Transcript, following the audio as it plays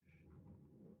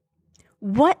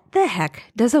What the heck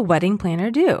does a wedding planner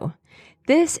do?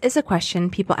 This is a question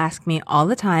people ask me all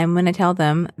the time when I tell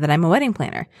them that I'm a wedding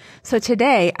planner. So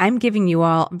today I'm giving you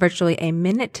all virtually a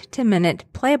minute-to-minute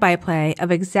play-by-play of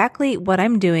exactly what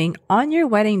I'm doing on your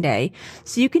wedding day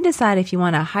so you can decide if you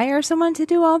want to hire someone to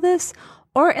do all this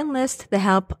or enlist the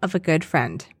help of a good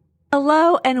friend.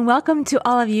 Hello and welcome to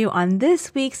all of you on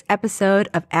this week's episode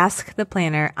of Ask the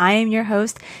Planner. I am your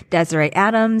host, Desiree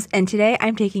Adams, and today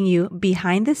I'm taking you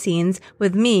behind the scenes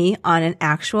with me on an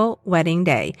actual wedding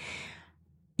day.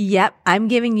 Yep, I'm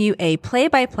giving you a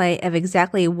play-by-play of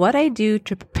exactly what I do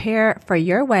to prepare for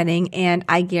your wedding, and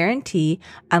I guarantee,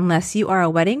 unless you are a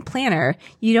wedding planner,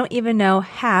 you don't even know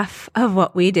half of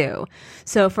what we do.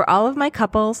 So for all of my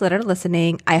couples that are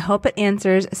listening, I hope it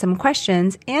answers some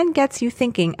questions and gets you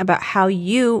thinking about how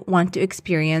you want to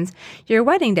experience your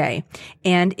wedding day.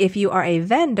 And if you are a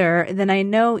vendor, then I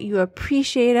know you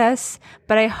appreciate us,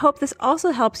 but I hope this also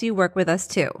helps you work with us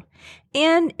too.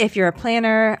 And if you're a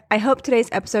planner, I hope today's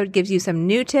episode gives you some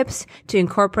new tips to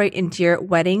incorporate into your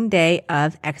wedding day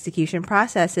of execution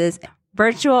processes.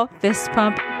 Virtual fist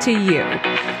pump to you.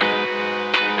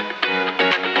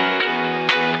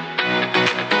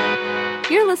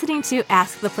 You're listening to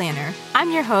Ask the Planner.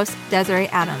 I'm your host, Desiree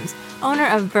Adams, owner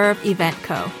of Verve Event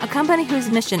Co., a company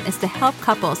whose mission is to help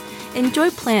couples enjoy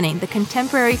planning the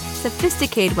contemporary,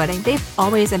 sophisticated wedding they've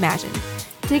always imagined.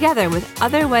 Together with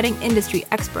other wedding industry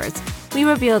experts, we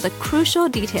reveal the crucial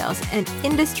details and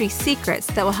industry secrets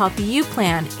that will help you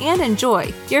plan and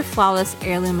enjoy your flawless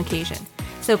heirloom occasion.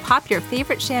 So pop your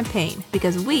favorite champagne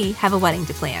because we have a wedding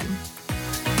to plan.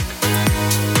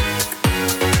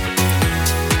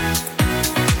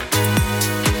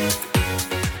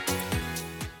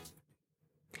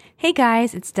 Hey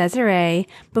guys, it's Desiree.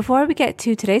 Before we get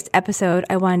to today's episode,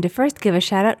 I wanted to first give a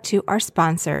shout out to our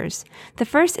sponsors. The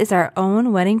first is our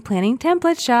own wedding planning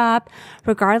template shop.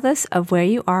 Regardless of where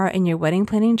you are in your wedding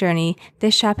planning journey,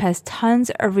 this shop has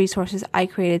tons of resources I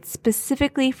created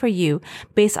specifically for you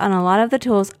based on a lot of the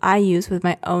tools I use with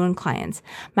my own clients.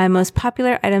 My most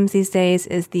popular items these days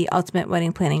is the Ultimate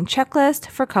Wedding Planning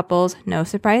Checklist for couples, no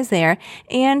surprise there,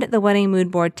 and the Wedding Mood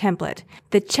Board template.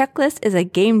 The checklist is a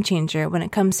game changer when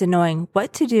it comes to knowing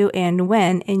what to do and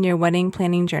when in your wedding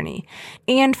planning journey.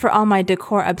 And for all my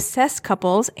decor obsessed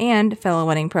couples and fellow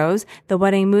wedding pros, the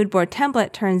Wedding Mood Board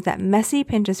template turns that messy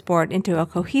Pinterest board into a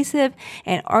cohesive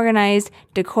and organized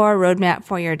decor roadmap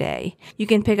for your day. You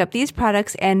can pick up these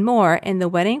products and more in the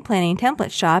wedding planning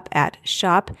template shop at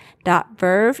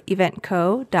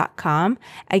shop.verveeventco.com.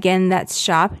 Again, that's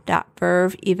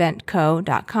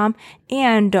shop.verveeventco.com.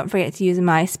 And don't forget to use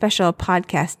my special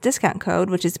podcast discount code,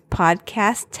 which is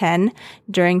podcast10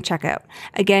 during checkout.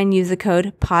 Again, use the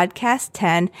code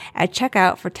podcast10 at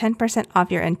checkout for 10% off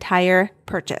your entire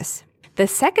purchase. The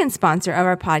second sponsor of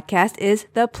our podcast is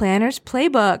The Planner's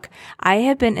Playbook. I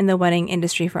have been in the wedding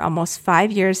industry for almost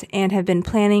 5 years and have been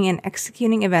planning and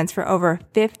executing events for over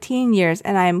 15 years,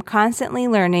 and I am constantly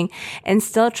learning and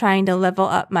still trying to level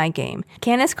up my game.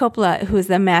 Candace Coppola, who is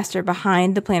the master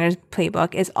behind The Planner's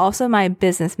Playbook, is also my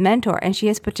business mentor, and she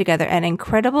has put together an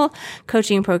incredible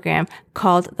coaching program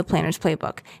called The Planner's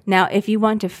Playbook. Now, if you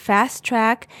want to fast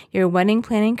track your wedding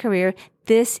planning career,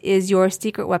 this is your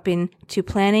secret weapon to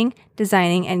planning,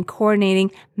 designing, and coordinating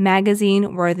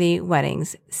magazine-worthy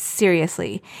weddings.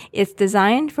 Seriously. It's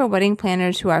designed for wedding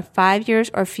planners who are 5 years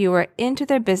or fewer into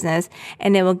their business,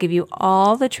 and it will give you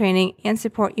all the training and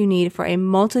support you need for a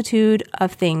multitude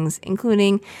of things,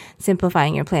 including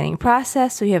simplifying your planning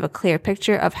process so you have a clear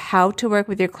picture of how to work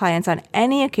with your clients on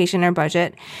any occasion or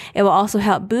budget. It will also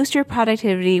help boost your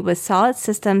productivity with solid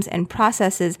systems and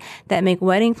processes that make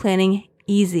wedding planning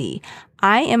easy.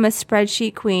 I am a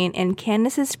spreadsheet queen, and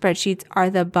Candace's spreadsheets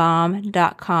are the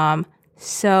bomb.com.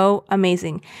 So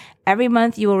amazing. Every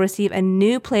month you will receive a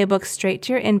new playbook straight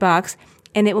to your inbox,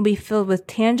 and it will be filled with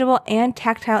tangible and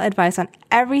tactile advice on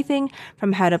everything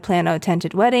from how to plan a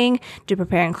tented wedding to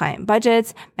preparing client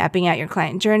budgets, mapping out your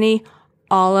client journey,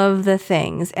 all of the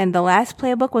things. And the last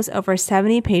playbook was over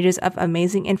 70 pages of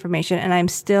amazing information, and I'm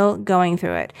still going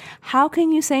through it. How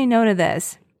can you say no to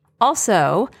this?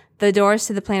 Also, the doors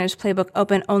to the Planner's Playbook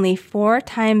open only 4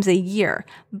 times a year,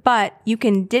 but you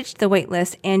can ditch the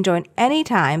waitlist and join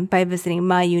anytime by visiting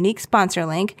my unique sponsor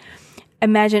link.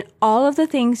 Imagine all of the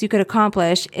things you could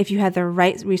accomplish if you had the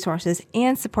right resources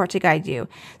and support to guide you.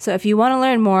 So if you want to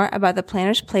learn more about the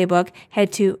Planner's Playbook,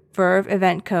 head to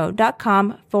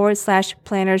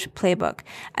verveeventco.com/Planner's Playbook.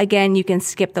 Again, you can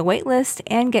skip the waitlist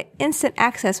and get instant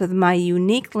access with my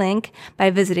unique link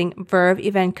by visiting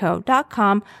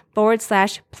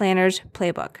verveeventco.com/Planner's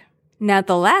Playbook. Now,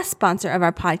 the last sponsor of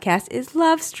our podcast is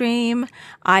Lovestream.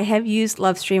 I have used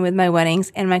Lovestream with my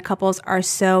weddings and my couples are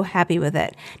so happy with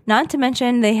it. Not to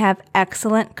mention they have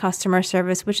excellent customer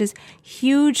service, which is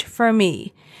huge for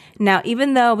me. Now,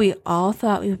 even though we all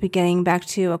thought we would be getting back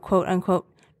to a quote unquote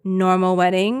normal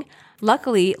wedding,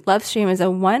 luckily, Lovestream is a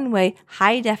one-way,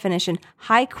 high-definition,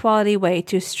 high-quality way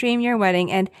to stream your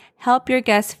wedding and help your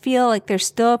guests feel like they're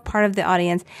still a part of the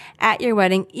audience at your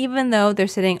wedding, even though they're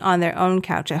sitting on their own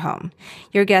couch at home.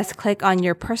 Your guests click on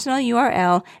your personal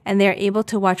URL and they're able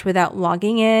to watch without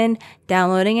logging in,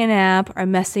 downloading an app, or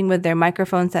messing with their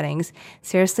microphone settings.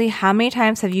 Seriously, how many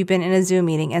times have you been in a Zoom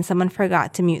meeting and someone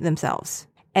forgot to mute themselves?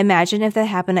 Imagine if that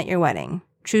happened at your wedding.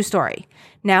 True story.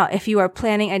 Now, if you are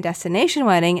planning a destination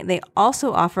wedding, they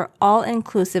also offer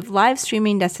all-inclusive live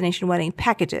streaming destination wedding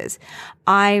packages.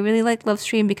 I really like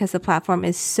Lovestream because the platform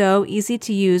is so easy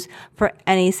to use for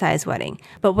any size wedding.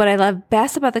 But what I love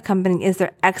best about the company is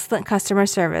their excellent customer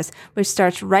service, which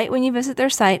starts right when you visit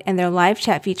their site, and their live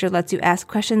chat feature lets you ask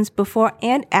questions before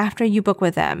and after you book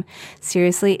with them.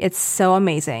 Seriously, it's so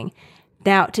amazing.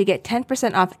 Now, to get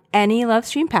 10% off any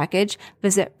Lovestream package,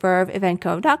 visit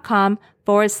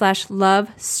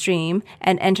verveeventco.com/Lovestream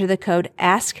and enter the code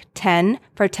ASK10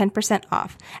 for 10%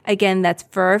 off. Again, that's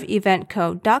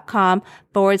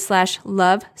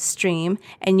verveeventco.com/Lovestream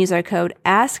and use our code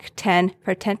ASK10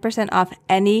 for 10% off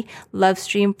any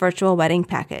Lovestream virtual wedding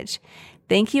package.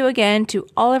 Thank you again to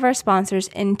all of our sponsors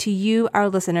and to you, our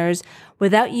listeners.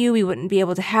 Without you, we wouldn't be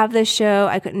able to have this show.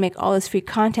 I couldn't make all this free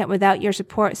content without your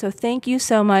support. So thank you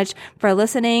so much for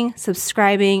listening,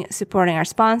 subscribing, supporting our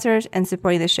sponsors, and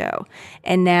supporting the show.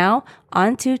 And now,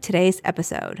 on to today's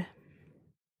episode.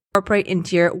 Incorporate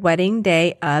into your wedding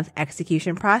day of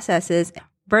execution processes.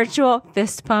 Virtual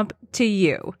fist pump to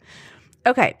you.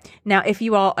 Okay, now if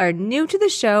you all are new to the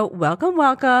show, welcome,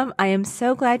 welcome. I am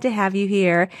so glad to have you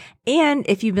here. And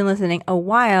if you've been listening a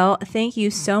while, thank you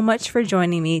so much for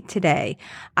joining me today.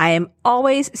 I am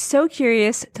always so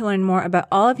curious to learn more about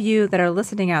all of you that are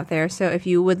listening out there. So if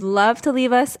you would love to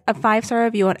leave us a 5-star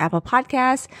review on Apple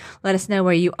Podcasts, let us know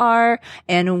where you are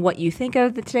and what you think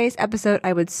of today's episode.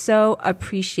 I would so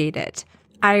appreciate it.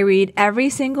 I read every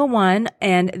single one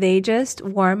and they just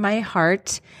warm my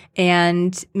heart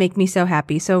and make me so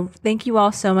happy. So thank you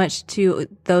all so much to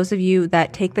those of you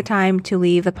that take the time to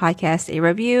leave the podcast a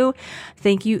review.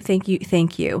 Thank you, thank you,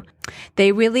 thank you.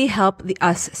 They really help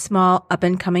us small up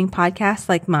and coming podcasts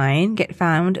like mine get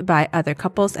found by other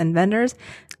couples and vendors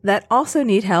that also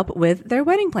need help with their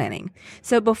wedding planning.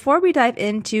 So before we dive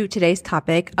into today's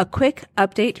topic, a quick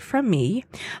update from me.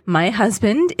 My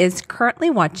husband is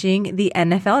currently watching the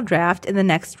NFL draft in the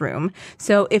next room.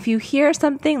 So if you hear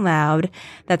something loud,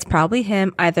 that's probably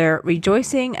him either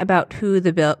rejoicing about who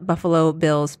the Buffalo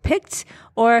Bills picked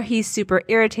or he's super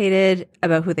irritated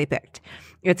about who they picked.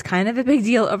 It's kind of a big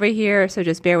deal over here, so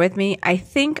just bear with me. I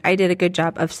think I did a good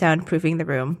job of soundproofing the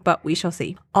room, but we shall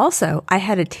see. Also, I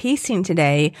had a tasting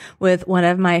today with one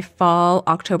of my fall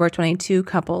October 22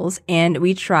 couples, and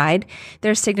we tried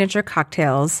their signature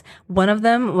cocktails. One of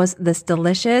them was this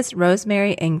delicious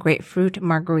rosemary and grapefruit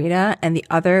margarita, and the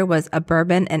other was a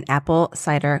bourbon and apple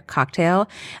cider cocktail.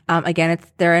 Again,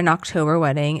 they're an October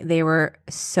wedding. They were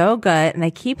so good, and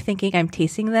I keep thinking I'm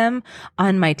tasting them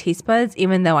on my taste buds,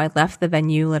 even though I left the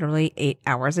venue literally 8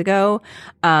 hours ago.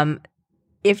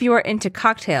 If you are into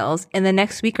cocktails, in the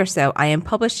next week or so, I am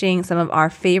publishing some of our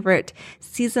favorite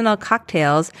seasonal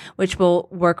cocktails, which will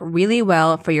work really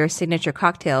well for your signature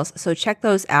cocktails. So check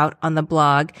those out on the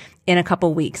blog in a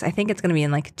couple weeks. I think it's going to be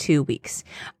in like 2 weeks.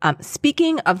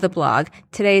 Speaking of the blog,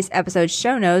 today's episode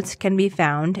show notes can be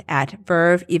found at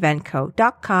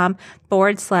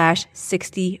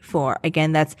verveeventco.com/64.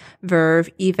 Again, that's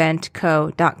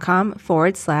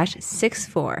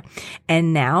verveeventco.com/64.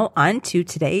 And now on to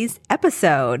today's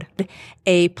episode.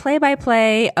 A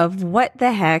play-by-play of what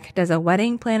the heck does a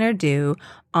wedding planner do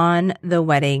on the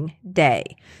wedding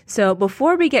day. So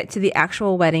before we get to the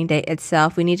actual wedding day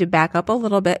itself, we need to back up a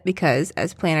little bit because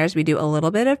as planners, we do a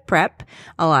little bit of prep,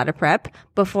 a lot of prep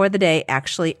before the day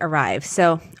actually arrives.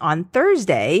 So on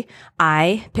Thursday,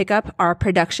 I pick up our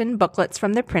production booklets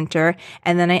from the printer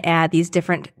and then I add these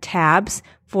different tabs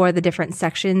for the different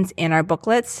sections in our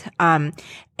booklets.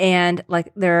 And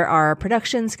like there are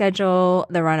production schedule,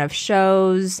 the run of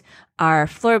shows, our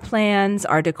floor plans,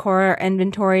 our decor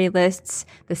inventory lists,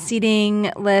 the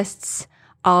seating lists,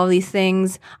 all of these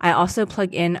things. I also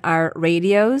plug in our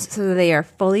radios so that they are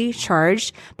fully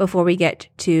charged before we get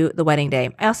to the wedding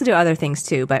day. I also do other things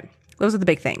too, but those are the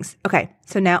big things. Okay,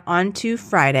 so now on to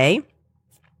Friday.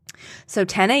 So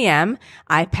 10 a.m.,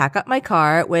 I pack up my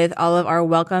car with all of our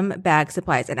welcome bag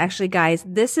supplies. And actually, guys,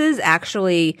 this is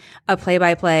actually a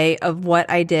play-by-play of what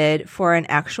I did for an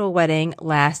actual wedding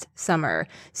last summer.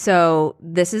 So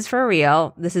this is for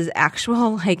real. This is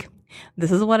actual,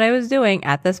 this is what I was doing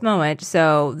at this moment.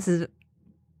 So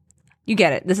you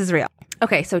get it. This is real.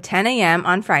 Okay, so 10 a.m.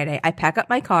 on Friday, I pack up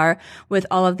my car with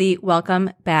all of the welcome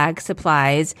bag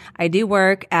supplies. I do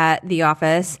work at the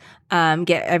office,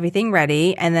 get everything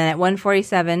ready, and then at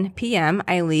 1:47 p.m.,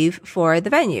 I leave for the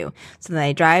venue. So then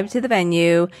I drive to the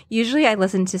venue. Usually I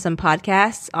listen to some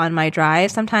podcasts on my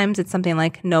drive. Sometimes it's something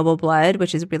like Noble Blood,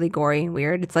 which is really gory and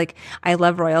weird. It's like, I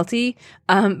love royalty,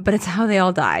 but it's how they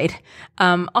all died.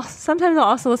 Sometimes I'll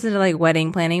also listen to like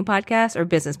wedding planning podcasts or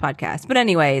business podcasts. But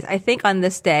anyways, I think on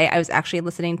this day, I was actually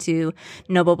listening to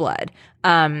Noble Blood.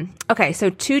 Okay,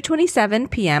 so 2:27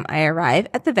 p.m. I arrive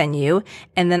at the venue,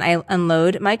 and then I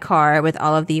unload my car with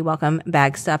all of the welcome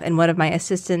bag stuff, and one of my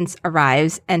assistants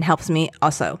arrives and helps me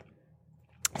also.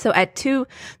 So at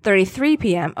 2:33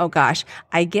 p.m., oh gosh,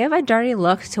 I give a dirty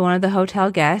look to one of the hotel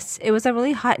guests. It was a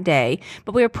really hot day,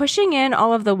 but we were pushing in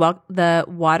all of the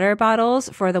water bottles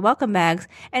for the welcome bags,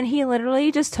 and he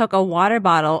literally just took a water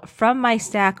bottle from my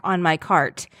stack on my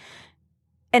cart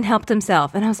and helped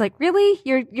himself. And I was like, really?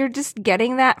 You're just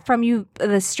getting that from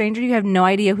the stranger? You have no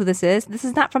idea who this is? This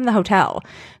is not from the hotel.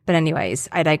 But anyways,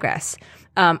 I digress.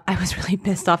 I was really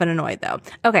pissed off and annoyed though.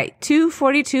 Okay,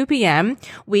 2:42 p.m.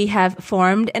 We have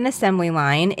formed an assembly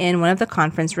line in one of the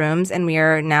conference rooms, and we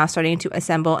are now starting to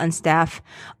assemble and staff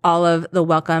all of the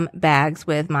welcome bags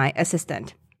with my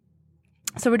assistant.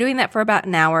 So we're doing that for about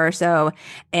an hour or so.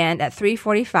 And at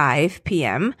 3:45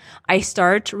 p.m., I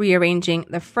start rearranging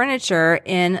the furniture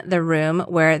in the room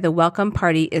where the welcome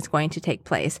party is going to take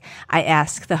place. I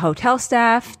ask the hotel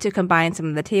staff to combine some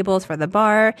of the tables for the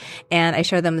bar, and I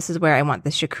show them this is where I want the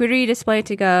charcuterie display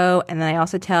to go. And then I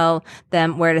also tell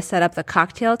them where to set up the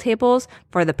cocktail tables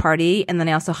for the party. And then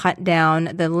I also hunt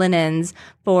down the linens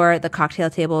for the cocktail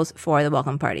tables for the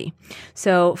welcome party.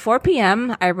 So 4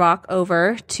 p.m., I walk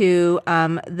over to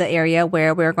the area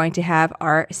where we're going to have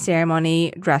our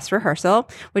ceremony dress rehearsal,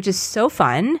 which is so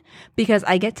fun because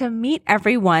I get to meet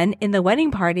everyone in the wedding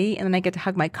party, and then I get to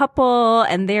hug my couple,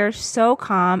 and they're so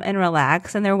calm and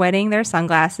relaxed, and they're wearing their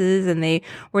sunglasses, and they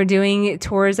were doing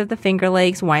tours of the Finger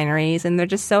Lakes wineries, and they're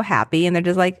just so happy, and they're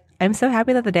just like, I'm so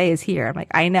happy that the day is here. I'm like,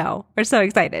 I know. We're so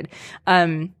excited.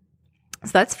 So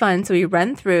that's fun. So we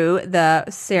run through the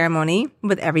ceremony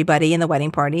with everybody in the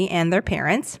wedding party and their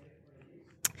parents.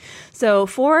 So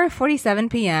 4:47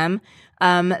 p.m.,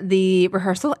 the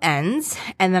rehearsal ends,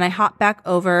 and then I hop back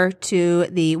over to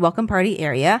the welcome party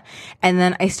area, and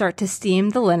then I start to steam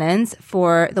the linens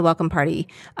for the welcome party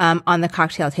on the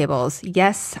cocktail tables.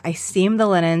 Yes, I steam the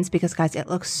linens because, guys, it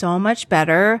looks so much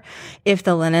better if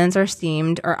the linens are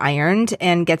steamed or ironed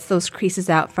and gets those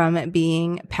creases out from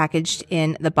being packaged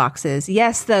in the boxes.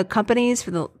 Yes, the companies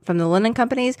from the linen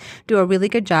companies do a really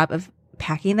good job of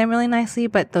packing them really nicely,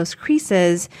 but those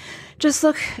creases they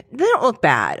don't look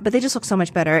bad, but they just look so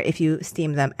much better if you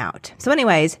steam them out. So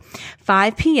anyways,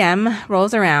 5 p.m.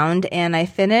 rolls around, and I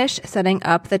finish setting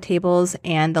up the tables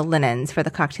and the linens for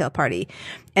the cocktail party.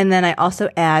 And then I also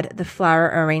add the flower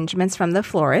arrangements from the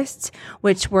florists,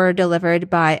 which were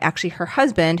delivered by actually her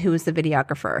husband, who is the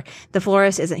videographer. The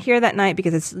florist isn't here that night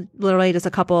because it's literally just a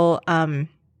couple,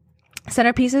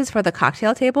 centerpieces for the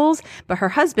cocktail tables, but her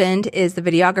husband is the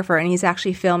videographer, and he's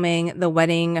actually filming the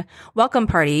wedding welcome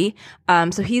party.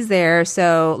 So he's there.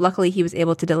 So luckily he was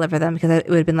able to deliver them because it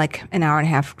would have been like an hour and a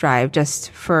half drive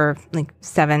just for like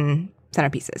 7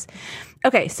 centerpieces.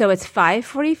 Okay, so it's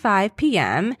 5:45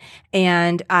 p.m.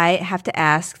 and I have to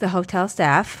ask the hotel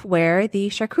staff where the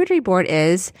charcuterie board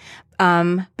is,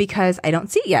 because I don't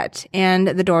see it yet. And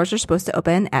the doors are supposed to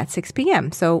open at 6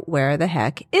 p.m. So where the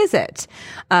heck is it?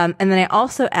 And then I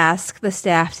also ask the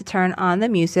staff to turn on the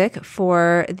music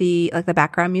for the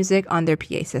background music on their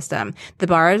PA system. The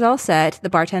bar is all set. The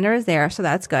bartender is there. So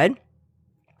that's good.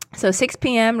 So 6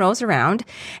 p.m. rolls around,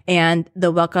 and the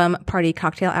welcome party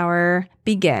cocktail hour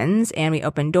begins, and we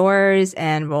open doors,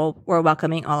 and we're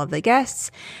welcoming all of the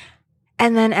guests.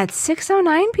 And then at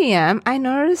 6:09 p.m., I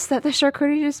noticed that the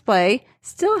charcuterie display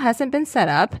still hasn't been set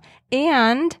up,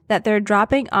 and that they're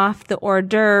dropping off the hors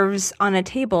d'oeuvres on a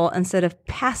table instead of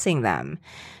passing them.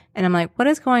 And I'm like, what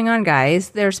is going on, guys?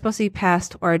 They're supposed to be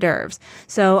passed hors d'oeuvres.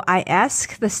 So I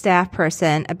ask the staff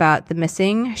person about the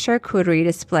missing charcuterie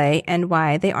display and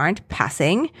why they aren't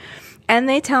passing. And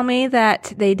they tell me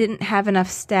that they didn't have enough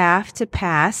staff to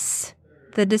pass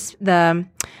the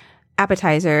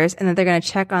appetizers, and that they're going to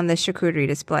check on the charcuterie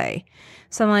display.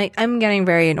 So I'm like, I'm getting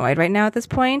very annoyed right now at this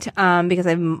point, because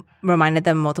I've reminded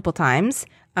them multiple times,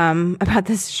 about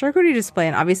this charcuterie display.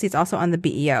 And obviously it's also on the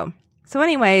BEO. So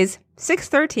anyways,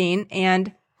 6:13,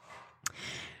 and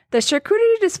the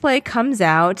charcuterie display comes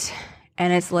out,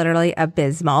 and it's literally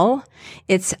abysmal.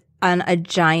 It's on a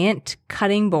giant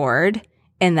cutting board,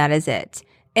 and that is it.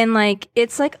 And like,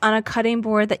 it's like on a cutting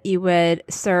board that you would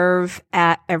serve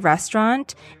at a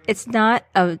restaurant. It's not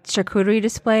a charcuterie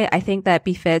display. I think that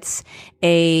befits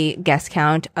a guest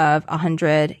count of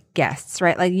 100 guests,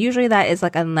 right? Like usually that is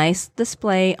like a nice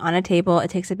display on a table. It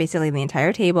takes up basically the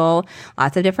entire table,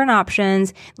 lots of different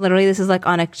options. Literally, this is like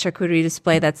on a charcuterie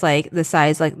display that's like the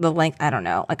size, like the length, I don't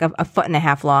know, like a foot and a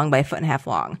half long by a foot and a half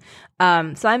long.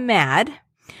 So I'm mad.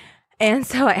 And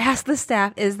so I asked the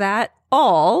staff, is that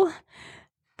all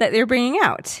that they're bringing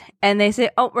out? And they say,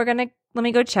 oh, let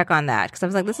me go check on that. Cause I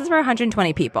was like, this is for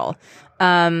 120 people.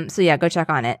 So yeah, go check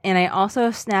on it. And I also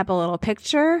snap a little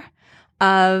picture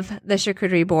of the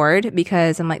charcuterie board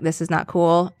because I'm like, this is not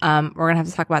cool. We're going to have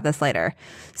to talk about this later.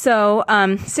 So,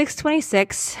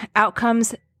 6:26, out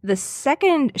comes the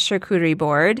second charcuterie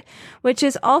board, which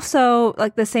is also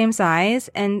like the same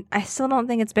size. And I still don't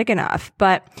think it's big enough,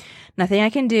 but nothing I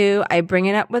can do. I bring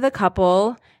it up with a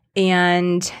couple,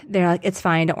 and they're like, it's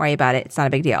fine. Don't worry about it. It's not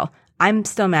a big deal. I'm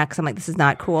still mad because I'm like, this is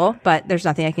not cool, but there's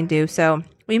nothing I can do. So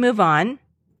we move on.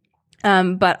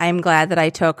 But I'm glad that I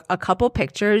took a couple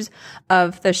pictures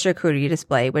of the charcuterie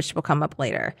display, which will come up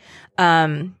later.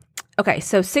 Okay,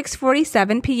 so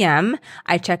 6:47 p.m.,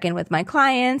 I check in with my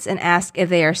clients and ask if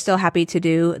they are still happy to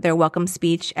do their welcome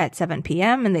speech at 7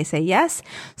 p.m., and they say yes.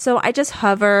 So I just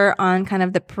hover on kind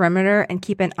of the perimeter and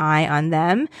keep an eye on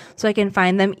them so I can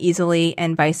find them easily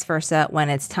and vice versa when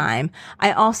it's time.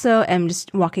 I also am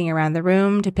just walking around the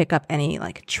room to pick up any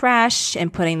like trash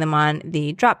and putting them on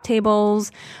the drop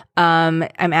tables. I'm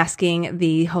asking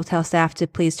the hotel staff to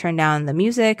please turn down the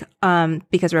music,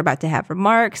 because we're about to have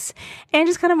remarks, and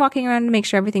just kind of walking around to make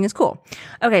sure everything is cool.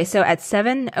 Okay. So at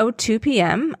 7:02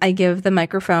 p.m., I give the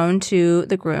microphone to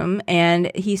the groom,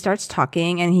 and he starts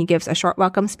talking, and he gives a short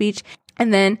welcome speech.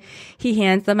 And then he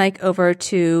hands the mic over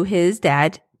to his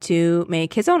dad to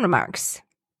make his own remarks.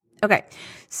 Okay.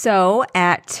 So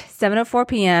at 7:04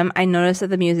 p.m., I notice that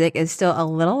the music is still a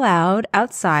little loud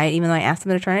outside, even though I asked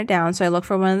them to turn it down. So I look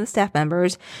for one of the staff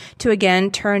members to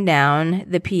again turn down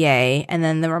the PA, and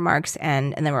then the remarks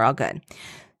end, and then we're all good.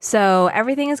 So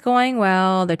everything is going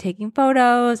well. They're taking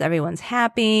photos. Everyone's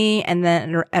happy. And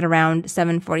then at around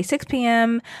 7:46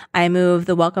 p.m., I move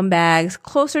the welcome bags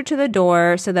closer to the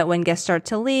door so that when guests start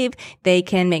to leave, they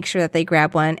can make sure that they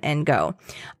grab one and go.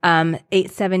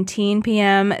 8:17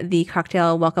 p.m., the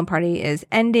cocktail welcome party is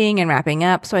ending and wrapping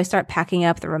up. So I start packing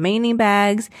up the remaining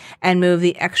bags and move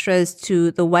the extras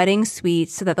to the wedding suite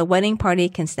so that the wedding party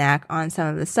can snack on some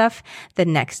of the stuff the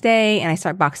next day. And I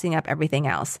start boxing up everything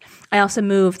else. I also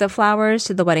move the flowers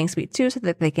to the wedding suite too so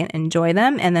that they can enjoy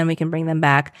them, and then we can bring them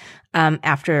back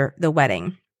after the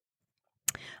wedding.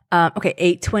 Okay,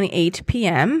 8:28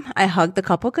 p.m., I hug the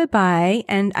couple goodbye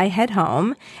and I head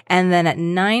home. And then at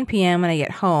 9 p.m. when I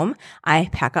get home, I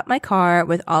pack up my car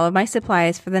with all of my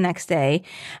supplies for the next day.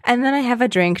 And then I have a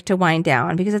drink to wind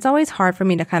down because it's always hard for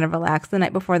me to kind of relax the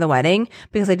night before the wedding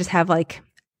because I just have like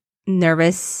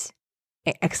nervous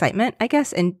excitement, I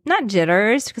guess, and not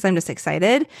jitters because I'm just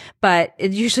excited, but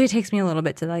it usually takes me a little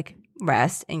bit to like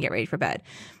rest and get ready for bed.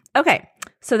 Okay.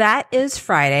 So that is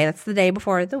Friday. That's the day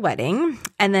before the wedding.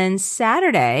 And then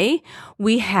Saturday,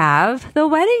 we have the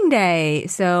wedding day.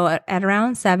 So at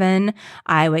around 7,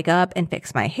 I wake up and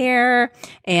fix my hair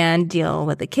and deal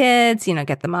with the kids,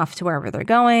 get them off to wherever they're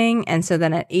going. And so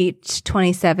then at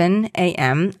 8:27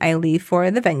 a.m., I leave for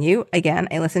the venue. Again,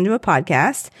 I listen to a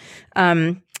podcast.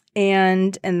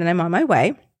 And then I'm on my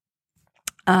way.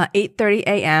 8:30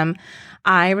 a.m.,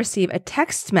 I receive a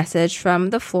text message from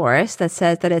the florist that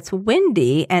says that it's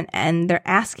windy and they're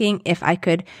asking if I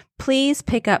could please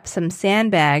pick up some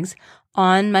sandbags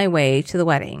on my way to the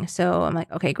wedding. So I'm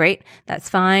like, okay, great. That's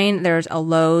fine. There's a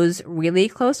Lowe's really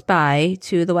close by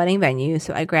to the wedding venue.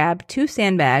 So I grab 2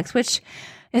 sandbags, which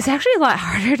is actually a lot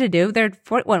harder to do. They're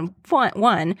they're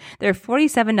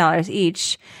 $47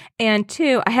 each. And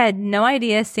 2, I had no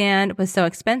idea sand was so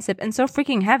expensive and so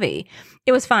freaking heavy.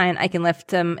 It was fine. I can lift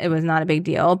them. It was not a big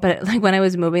deal. But like when I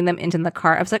was moving them into the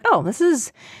cart, I was like, oh,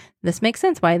 this makes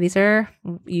sense why these are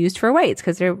used for weights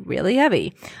because they're really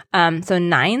heavy. So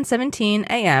 9:17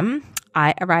 a.m.,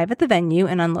 I arrive at the venue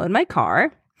and unload my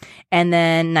car. And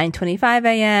then 9:25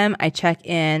 a.m., I check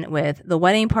in with the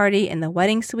wedding party in the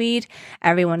wedding suite.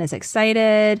 Everyone is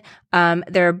excited.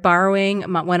 They're borrowing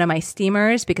one of my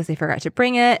steamers because they forgot to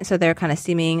bring it. So they're kind of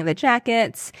steaming the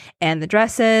jackets and the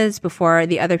dresses before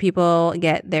the other people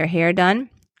get their hair done.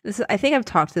 I think I've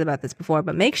talked about this before,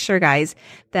 but make sure, guys,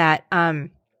 that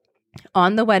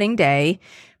on the wedding day,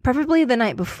 preferably the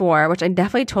night before, which I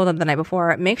definitely told them the night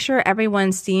before, make sure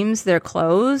everyone steams their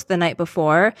clothes the night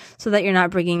before so that you're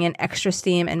not bringing in extra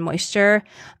steam and moisture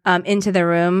into the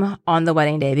room on the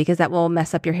wedding day, because that will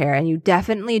mess up your hair. And you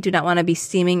definitely do not want to be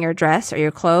steaming your dress or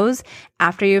your clothes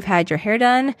after you've had your hair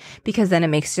done, because then it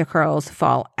makes your curls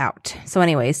fall out. So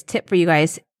anyways, tip for you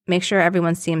guys, make sure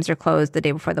everyone steams their clothes the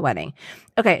day before the wedding.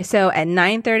 Okay, so at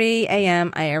 9:30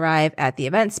 a.m., I arrive at the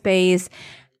event space.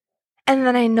 And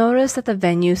then I noticed that the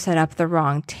venue set up the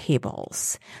wrong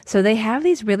tables. So they have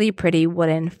these really pretty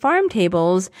wooden farm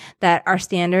tables that are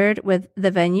standard with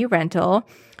the venue rental,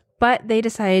 but they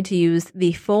decided to use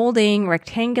the folding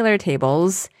rectangular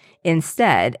tables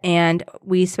instead. And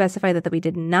we specified that we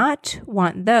did not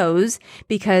want those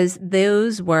because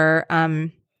those were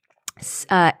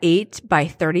 8 by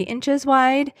 30 inches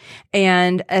wide,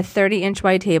 and a 30-inch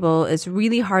wide table is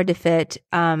really hard to fit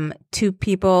 2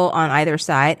 people on either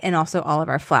side, and also all of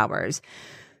our flowers.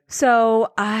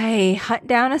 So I hunt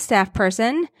down a staff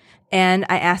person and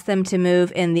I asked them to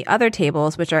move in the other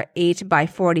tables, which are 8 by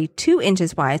 42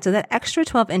 inches wide. So that extra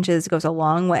 12 inches goes a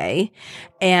long way.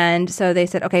 And so they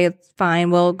said, okay, fine,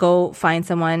 we'll go find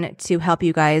someone to help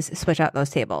you guys switch out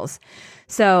those tables.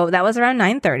 So that was around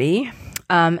 9:30.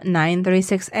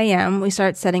 9:36 a.m., we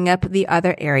start setting up the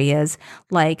other areas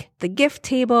like the gift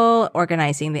table,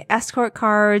 organizing the escort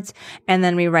cards, and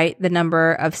then we write the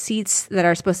number of seats that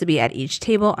are supposed to be at each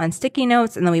table on sticky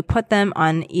notes, and then we put them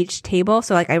on each table.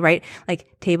 So like I write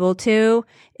like table 2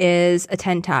 is a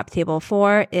 10 top, table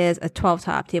 4 is a 12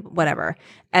 top, table, whatever.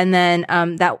 And then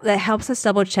that helps us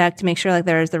double check to make sure like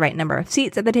there is the right number of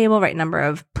seats at the table, right number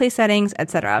of place settings,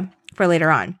 etc. for later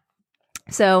on.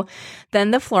 So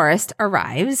then the florist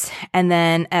arrives, and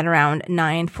then at around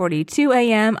 9:42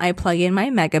 a.m., I plug in my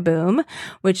Mega Boom,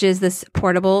 which is this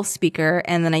portable speaker,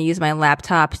 and then I use my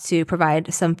laptop to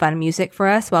provide some fun music for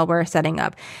us while we're setting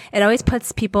up. It always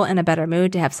puts people in a better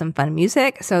mood to have some fun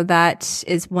music, so that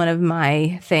is one of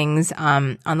my things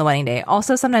on the wedding day.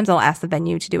 Also, sometimes I'll ask the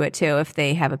venue to do it too if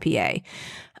they have a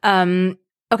PA.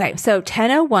 Okay, so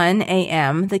 10:01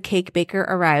 a.m., the cake baker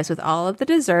arrives with all of the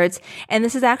desserts, and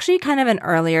this is actually kind of an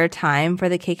earlier time for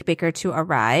the cake baker to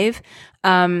arrive.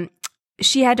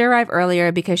 She had to arrive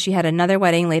earlier because she had another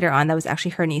wedding later on that was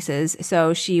actually her niece's,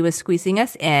 so she was squeezing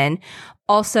us in.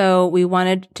 Also, we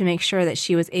wanted to make sure that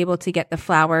she was able to get the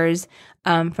flowers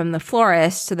from the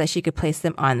florist so that she could place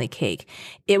them on the cake.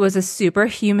 It was a super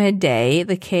humid day.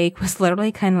 The cake was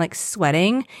literally kind of like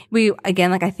sweating. Again,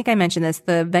 like I think I mentioned this,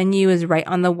 the venue is right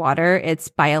on the water. It's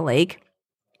by a lake.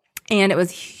 And it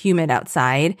was humid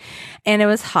outside and it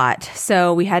was hot.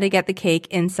 So we had to get the cake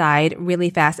inside really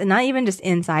fast, and not even just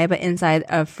inside, but inside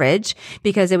a fridge,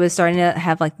 because it was starting to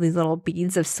have like these little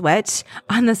beads of sweat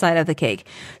on the side of the cake.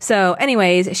 So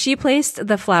anyways, she placed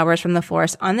the flowers from the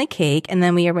florist on the cake, and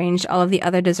then we arranged all of the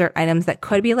other dessert items that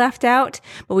could be left out,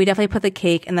 but we definitely put the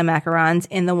cake and the macarons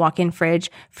in the walk-in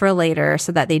fridge for later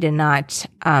so that they did not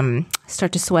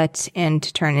start to sweat and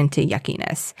to turn into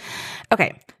yuckiness.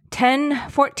 Okay.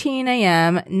 10:14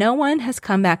 a.m., no one has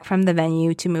come back from the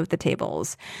venue to move the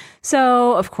tables.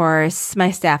 So, of course, my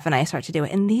staff and I start to do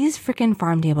it. And these freaking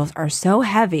farm tables are so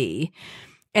heavy,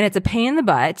 and it's a pain in the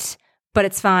butt, but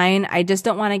it's fine. I just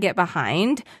don't want to get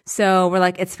behind. So we're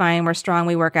like, it's fine. We're strong.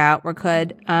 We work out. We're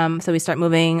good. So we start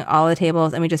moving all the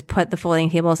tables, and we just put the folding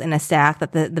tables in a stack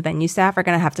that the venue staff are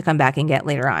going to have to come back and get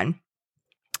later on.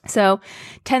 So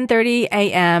 10:30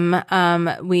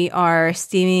 a.m., we are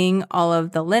steaming all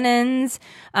of the linens,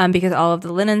 because all of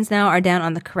the linens now are down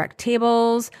on the correct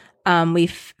tables.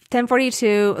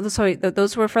 10:42, sorry,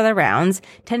 those were for the rounds.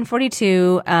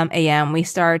 10:42 a.m., we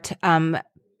start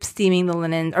steaming the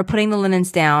linen, or putting the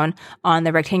linens down on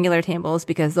the rectangular tables,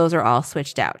 because those are all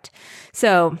switched out.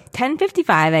 So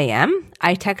 10:55 a.m.,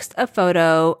 I text a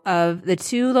photo of the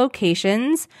 2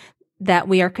 locations that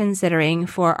we are considering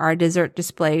for our dessert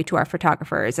display to our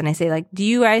photographers. And I say, like, do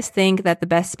you guys think that the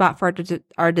best spot for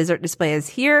our dessert display is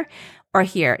here or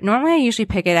here? Normally I usually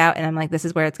pick it out and I'm like, this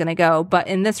is where it's going to go. But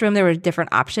in this room, there were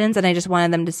different options, and I just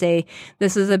wanted them to say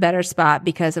this is a better spot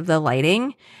because of the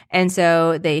lighting. And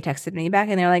so they texted me back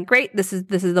and they're like, great, this is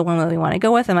the one that we want to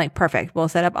go with. I'm like, perfect. We'll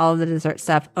set up all of the dessert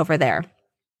stuff over there.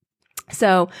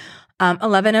 So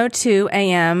 11:02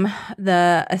 a.m.,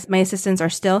 my assistants are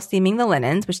still steaming the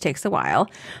linens, which takes a while.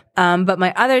 But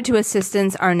my other two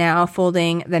assistants are now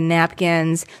folding the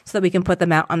napkins so that we can put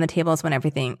them out on the tables when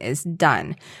everything is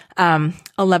done.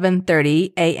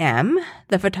 11:30 a.m.,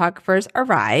 the photographers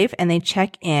arrive and they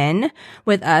check in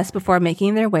with us before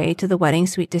making their way to the wedding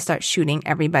suite to start shooting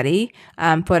everybody,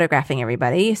 photographing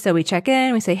everybody. So we check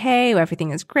in, we say, hey,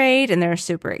 everything is great. And they're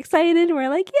super excited. And we're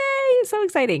like, yay, so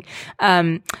exciting.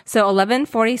 So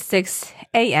 11:46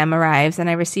 a.m. arrives and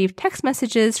I receive text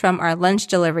messages from our lunch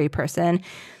delivery person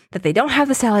that they don't have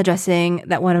the salad dressing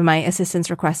that one of my assistants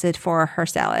requested for her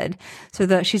salad.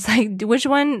 So she's like, which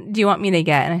one do you want me to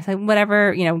get? And I said,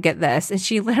 whatever, get this. And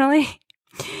she literally,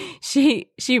 she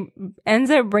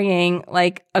ends up bringing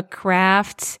like a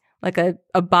Kraft, like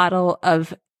a bottle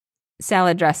of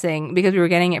salad dressing because we were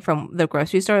getting it from the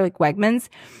grocery store, like Wegmans,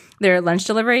 their lunch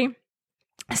delivery.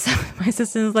 So my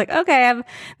assistant's like, okay, I have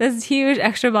this huge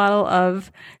extra bottle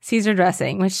of Caesar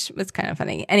dressing, which was kind of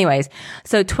funny. Anyways,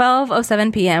 so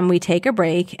 12:07 p.m., we take a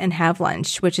break and have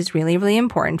lunch, which is really, really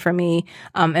important for me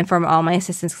and for all my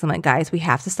assistants because I'm like, guys, we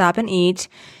have to stop and eat.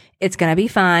 It's going to be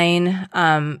fine.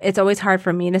 It's always hard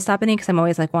for me to stop and eat because I'm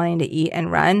always like wanting to eat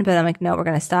and run. But I'm like, no, we're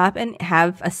going to stop and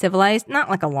have a civilized,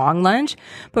 not like a long lunch,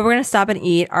 but we're going to stop and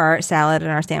eat our salad and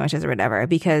our sandwiches or whatever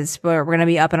because we're going to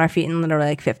be up on our feet in literally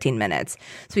like 15 minutes.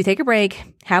 So we take a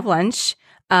break, have lunch.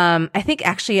 I think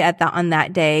actually on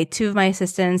that day, two of my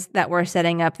assistants that were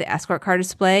setting up the escort car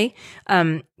display,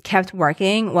 kept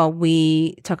working while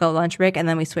we took a lunch break and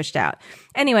then we switched out.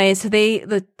 Anyway, so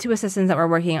the two assistants that were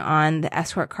working on the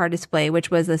escort car display, which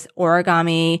was this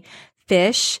origami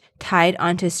fish tied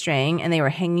onto string and they were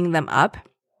hanging them up.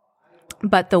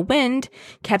 But the wind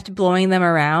kept blowing them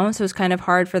around, so it was kind of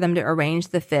hard for them to arrange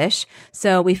the fish.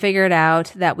 So we figured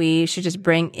out that we should just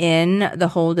bring in the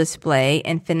whole display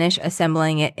and finish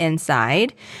assembling it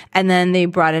inside. And then they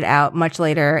brought it out much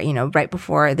later, right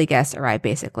before the guests arrived,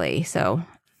 basically. So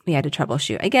we had to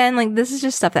troubleshoot. Again, like this is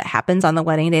just stuff that happens on the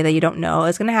wedding day that you don't know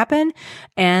is going to happen.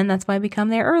 And that's why we come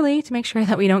there early to make sure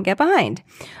that we don't get behind.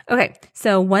 Okay.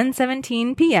 So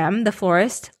 1:17 p.m., the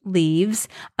florist leaves,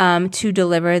 to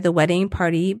deliver the wedding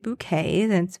party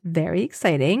bouquets. And it's very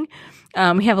exciting.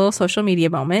 We have a little social media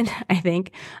moment, I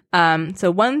think.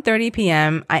 So 1:30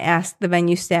 p.m., I asked the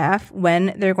venue staff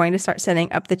when they're going to start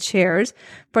setting up the chairs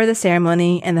for the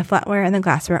ceremony and the flatware and the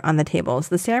glassware on the tables.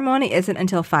 The ceremony isn't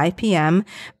until 5 p.m.,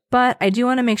 but I do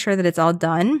want to make sure that it's all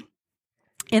done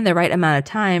in the right amount of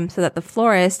time so that the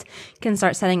florist can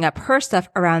start setting up her stuff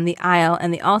around the aisle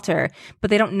and the altar, but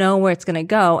they don't know where it's going to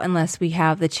go unless we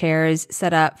have the chairs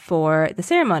set up for the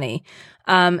ceremony.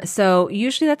 So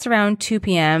usually that's around 2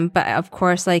 p.m., but of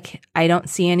course, like I don't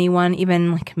see anyone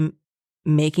even like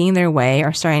making their way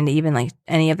or starting to even like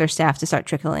any of their staff to start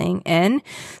trickling in.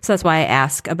 So that's why I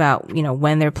ask about,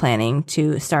 when they're planning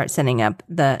to start setting up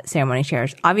the ceremony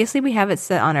chairs. Obviously we have it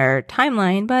set on our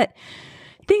timeline, but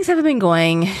things haven't been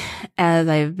going as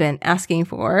I've been asking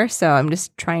for. So I'm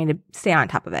just trying to stay on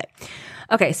top of it.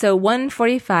 Okay, so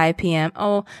 1:45 p.m.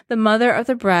 Oh, the mother of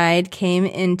the bride came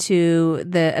into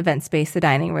the event space, the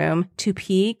dining room, to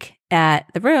peek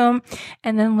at the room.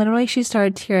 And then literally she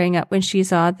started tearing up when she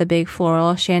saw the big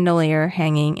floral chandelier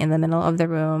hanging in the middle of the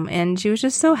room. And she was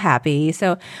just so happy.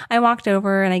 So I walked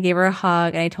over and I gave her a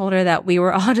hug and I told her that we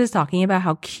were all just talking about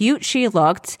how cute she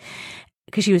looked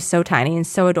because she was so tiny and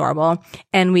so adorable.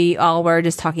 And we all were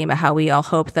just talking about how we all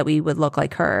hoped that we would look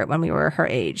like her when we were her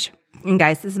age. And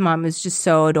guys, this mom was just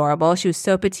so adorable. She was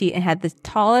so petite and had the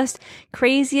tallest,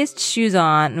 craziest shoes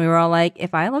on. And we were all like,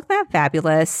 if I look that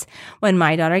fabulous when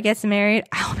my daughter gets married,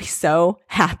 I'll be so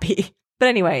happy. But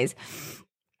anyways,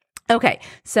 okay.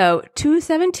 So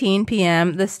 2:17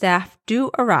 p.m., the staff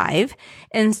do arrive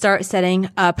and start setting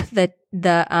up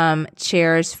the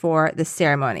chairs for the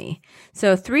ceremony.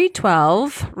 So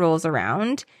 3:12 rolls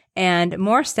around. And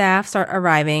more staff start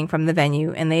arriving from the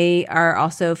venue, and they are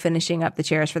also finishing up the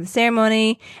chairs for the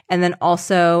ceremony, and then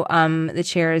also the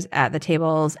chairs at the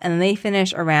tables. And then they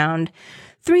finish around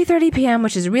 3:30 p.m.,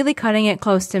 which is really cutting it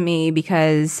close to me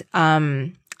because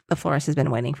the florist has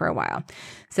been waiting for a while.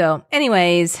 So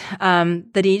anyways, the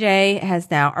DJ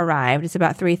has now arrived. It's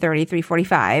about 3:30,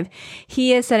 3:45.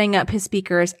 He is setting up his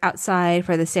speakers outside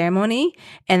for the ceremony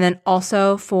and then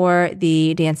also for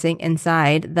the dancing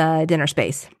inside the dinner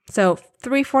space. So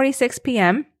 3:46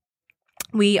 p.m.,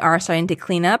 we are starting to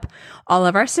clean up all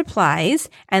of our supplies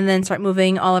and then start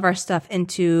moving all of our stuff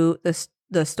into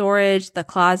the storage, the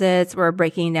closets. We're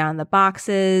breaking down the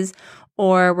boxes,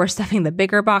 or we're stuffing the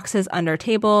bigger boxes under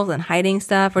tables and hiding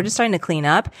stuff. We're just starting to clean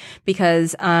up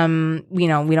because, we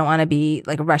don't want to be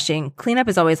like rushing. Cleanup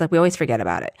is always like, we always forget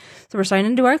about it. So we're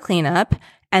starting to do our cleanup.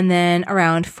 And then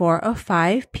around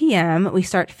 4:05 p.m., we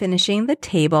start finishing the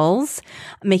tables,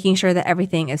 making sure that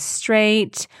everything is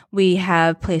straight. We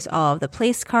have placed all of the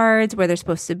place cards where they're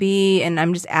supposed to be. And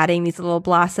I'm just adding these little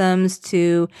blossoms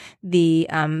to the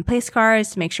place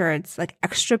cards to make sure it's like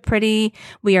extra pretty.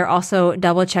 We are also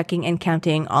double checking and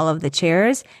counting all of the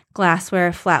chairs,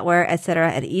 glassware, flatware,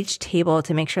 etc. at each table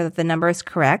to make sure that the number is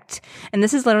correct. And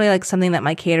this is literally like something that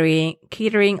my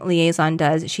catering liaison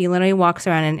does. She literally walks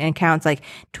around and counts like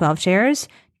 12 chairs,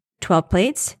 12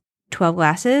 plates, 12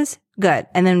 glasses. Good.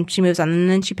 And then she moves on, and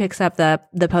then she picks up the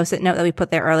Post-it note that we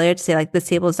put there earlier to say like, this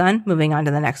table is done, moving on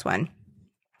to the next one.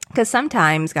 Because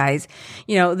sometimes, guys,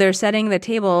 they're setting the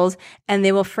tables and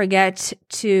they will forget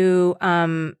to,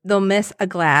 they'll miss a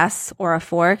glass or a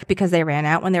fork because they ran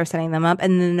out when they were setting them up,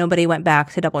 and then nobody went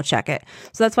back to double check it.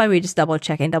 So that's why we just double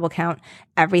check and double count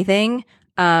everything,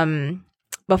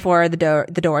 before the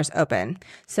doors open.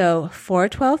 So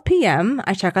 4:12 p.m.,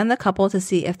 I check on the couple to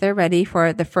see if they're ready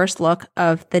for the first look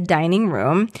of the dining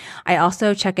room. I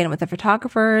also check in with the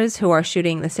photographers who are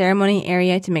shooting the ceremony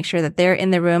area to make sure that they're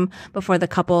in the room before the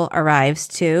couple arrives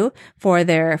too for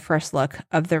their first look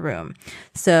of the room.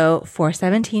 So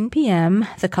 4:17 p.m.,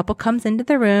 the couple comes into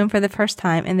the room for the first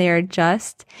time, and they are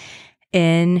just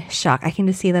in shock. I can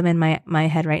just see them in my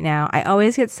head right now. I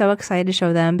always get so excited to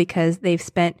show them because they've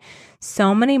spent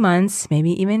so many months, maybe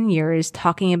even years,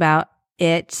 talking about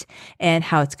it and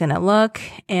how it's going to look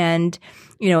and,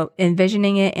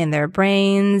 envisioning it in their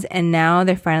brains. And now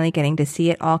they're finally getting to see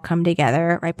it all come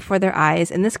together right before their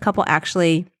eyes. And this couple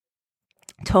actually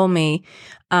told me,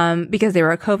 because they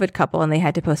were a COVID couple and they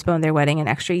had to postpone their wedding an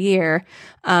extra year,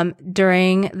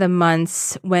 during the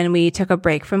months when we took a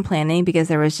break from planning because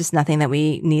there was just nothing that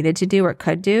we needed to do or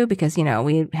could do because,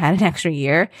 we had an extra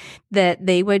year, that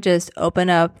they would just open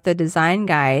up the design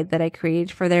guide that I created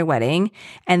for their wedding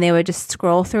and they would just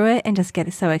scroll through it and just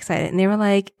get so excited. And they were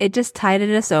like, it just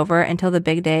tided us over until the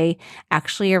big day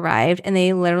actually arrived. And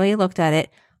they literally looked at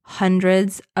it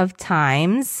hundreds of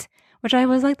times, which I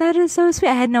was like, that is so sweet.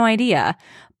 I had no idea.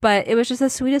 But it was just the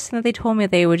sweetest thing that they told me.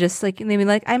 They would just they'd be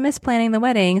like, I miss planning the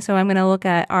wedding, so I'm going to look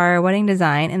at our wedding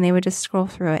design. And they would just scroll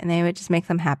through it and they would just make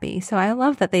them happy. So I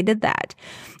love that they did that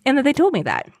and that they told me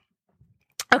that.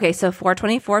 Okay, so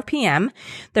 4:24 p.m.,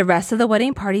 the rest of the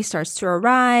wedding party starts to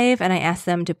arrive, and I ask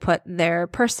them to put their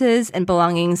purses and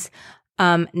belongings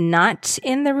not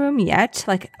in the room yet,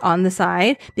 like on the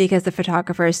side, because the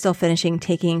photographer is still finishing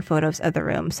taking photos of the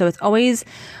room. So it's always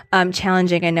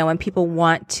challenging, I know, when people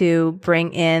want to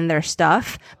bring in their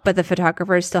stuff, but the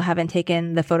photographers still haven't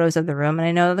taken the photos of the room. And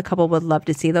I know the couple would love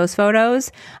to see those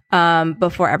photos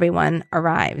before everyone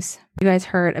arrives. You guys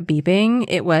heard a beeping.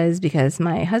 It was because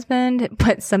my husband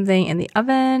put something in the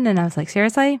oven and I was like,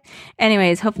 seriously?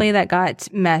 Anyways, hopefully that got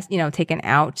taken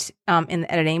out in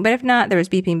the editing. But if not, there was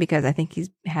beeping because I think he's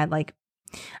had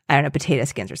potato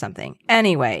skins or something.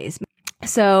 Anyways.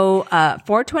 So,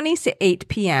 4:28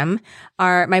 p.m.,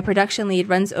 my production lead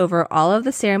runs over all of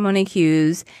the ceremony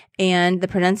cues and the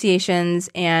pronunciations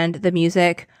and the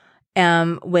music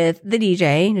with the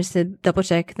DJ, just to double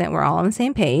check that we're all on the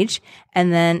same page.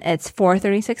 And then it's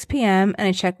 4:36 p.m. and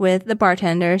I check with the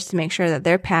bartenders to make sure that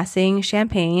they're passing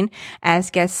champagne as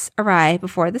guests arrive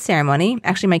before the ceremony.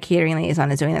 Actually, my catering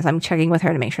liaison is doing this. I'm checking with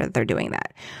her to make sure that they're doing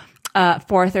that.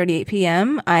 4:38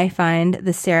 p.m., I find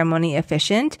the ceremony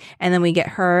efficient, and then we get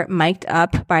her mic'd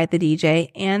up by the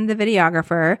DJ and the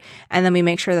videographer, and then we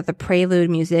make sure that the prelude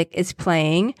music is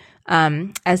playing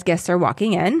as guests are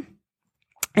walking in.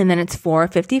 And then it's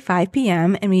 4:55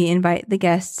 p.m. and we invite the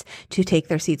guests to take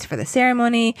their seats for the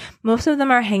ceremony. Most of them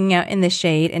are hanging out in the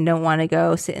shade and don't want to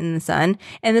go sit in the sun.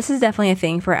 And this is definitely a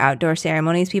thing for outdoor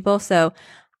ceremonies, people. So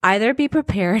either be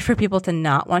prepared for people to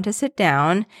not want to sit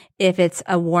down if it's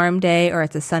a warm day or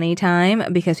it's a sunny time,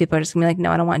 because people are just gonna be like,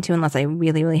 no, I don't want to unless I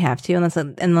really, really have to.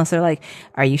 Unless they're like,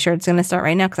 are you sure it's going to start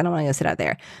right now? Because I don't want to go sit out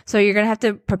there. So you're going to have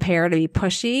to prepare to be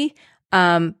pushy,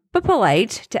 but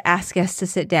polite, to ask guests to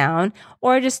sit down,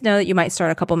 or just know that you might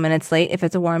start a couple minutes late if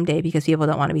it's a warm day because people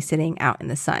don't want to be sitting out in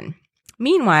the sun.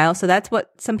 Meanwhile, so that's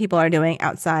what some people are doing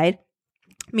outside.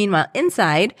 Meanwhile,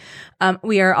 inside,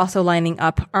 we are also lining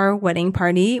up our wedding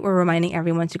party. We're reminding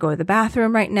everyone to go to the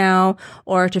bathroom right now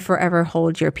or to forever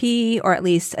hold your pee, or at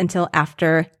least until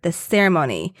after the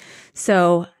ceremony.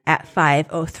 So at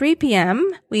 5:03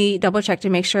 p.m., we double check to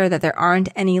make sure that there aren't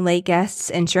any late guests.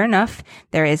 And sure enough,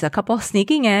 there is a couple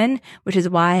sneaking in, which is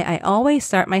why I always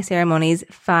start my ceremonies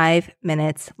 5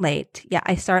 minutes late. Yeah,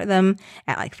 I start them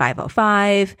at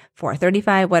 5:05,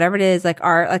 4:35, whatever it is,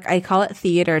 I call it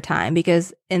theater time,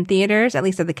 because in theaters, at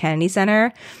least at the Kennedy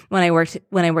Center, when I worked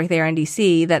there in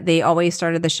DC, that they always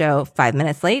started the show 5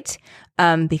 minutes late,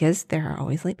 because there are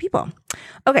always late people.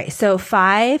 Okay. So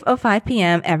 5:05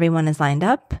 p.m., everyone is lined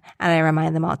up, and I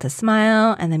remind them all to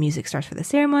smile, and the music starts for the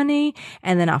ceremony,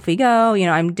 and then off we go.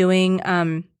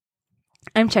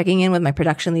 I'm checking in with my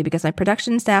production lead because my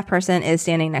production staff person is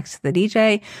standing next to the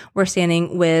DJ. We're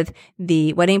standing with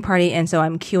the wedding party. And so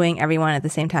I'm cueing everyone at the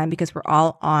same time because we're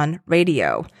all on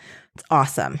radio. It's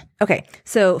awesome. Okay.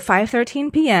 So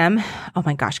 5:13 p.m. Oh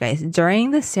my gosh, guys,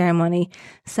 during the ceremony,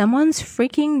 someone's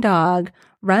freaking dog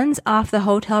runs off the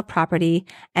hotel property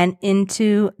and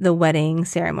into the wedding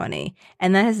ceremony.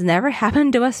 And that has never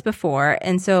happened to us before.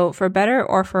 And so for better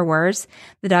or for worse,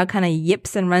 the dog kind of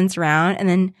yips and runs around, and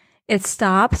then it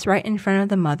stops right in front of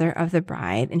the mother of the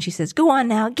bride, and she says, "Go on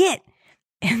now, get."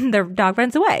 And the dog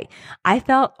runs away. I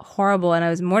felt horrible and I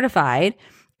was mortified.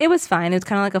 It was fine. It was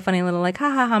kind of like a funny little ha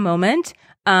ha ha moment.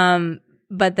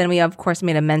 But then we, of course,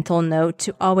 made a mental note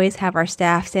to always have our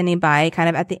staff standing by kind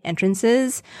of at the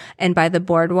entrances and by the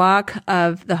boardwalk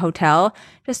of the hotel,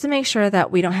 just to make sure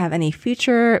that we don't have any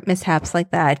future mishaps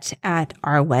like that at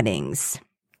our weddings.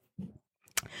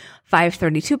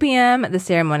 5:32 p.m., the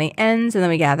ceremony ends, and then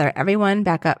we gather everyone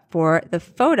back up for the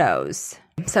photos.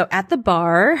 So at the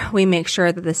bar, we make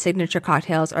sure that the signature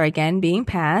cocktails are again being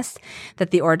passed,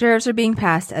 that the hors d'oeuvres are being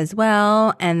passed as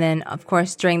well. And then, of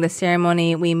course, during the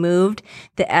ceremony, we moved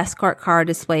the escort car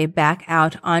display back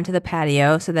out onto the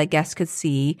patio so that guests could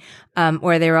see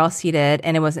where they were all seated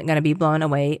and it wasn't going to be blown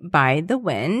away by the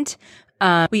wind.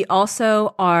 We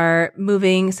also are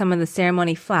moving some of the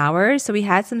ceremony flowers. So we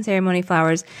had some ceremony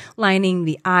flowers lining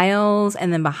the aisles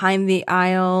and then behind the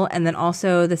aisle, and then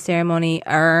also the ceremony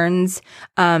urns.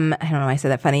 I don't know why I said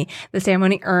that funny. The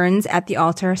ceremony urns at the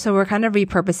altar. So we're kind of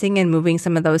repurposing and moving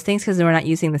some of those things because we're not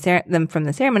using them from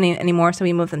the ceremony anymore. So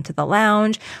we move them to the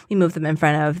lounge. We move them in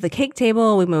front of the cake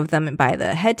table. We move them by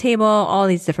the head table, all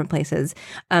these different places,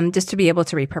 just to be able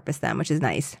to repurpose them, which is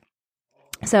nice.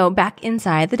 So back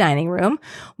inside the dining room,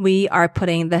 we are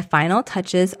putting the final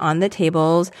touches on the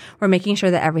tables. We're making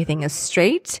sure that everything is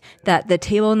straight, that the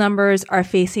table numbers are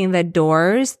facing the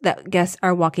doors that guests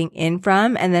are walking in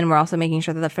from. And then we're also making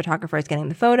sure that the photographer is getting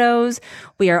the photos.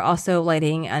 We are also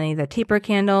lighting any of the taper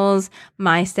candles.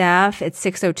 My staff, it's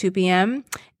 6:02 p.m.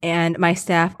 and my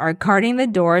staff are guarding the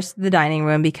doors to the dining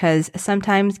room because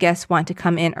sometimes guests want to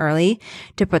come in early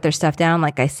to put their stuff down,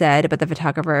 like I said, but the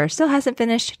photographer still hasn't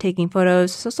finished taking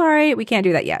photos. So sorry, we can't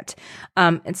do that yet.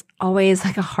 It's always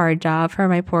like a hard job for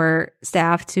my poor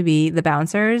staff to be the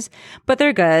bouncers, but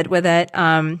they're good with it.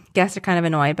 Guests are kind of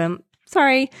annoyed, but I'm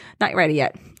sorry, not ready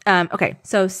yet. Okay.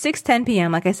 So 6:10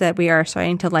 p.m., like I said, we are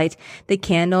starting to light the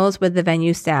candles with the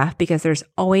venue staff because there's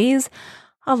always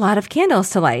a lot of candles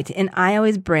to light. And I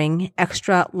always bring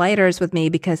extra lighters with me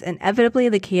because inevitably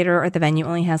the caterer or the venue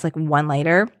only has like one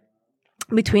lighter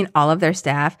between all of their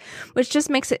staff, which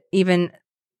just makes it even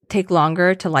take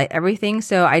longer to light everything.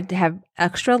 So I have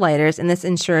extra lighters, and this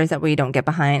ensures that we don't get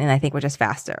behind, and I think we're just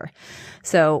faster.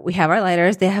 So we have our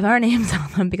lighters. They have our names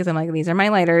on them because I'm like, these are my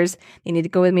lighters. They need to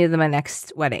go with me to my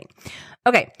next wedding.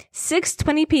 Okay,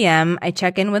 6:20 p.m., I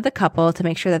check in with the couple to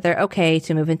make sure that they're okay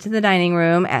to move into the dining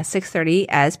room at 6:30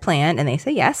 as planned, and they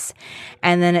say yes.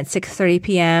 And then at 6:30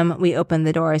 p.m., we open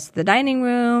the doors to the dining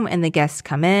room, and the guests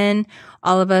come in.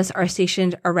 All of us are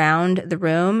stationed around the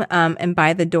room and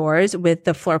by the doors with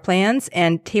the floor plans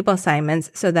and table assignments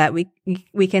so that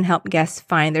we can help guests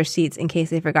find their seats in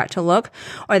case they forgot to look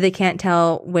or they can't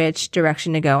tell which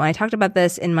direction to go. And I talked about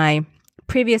this in my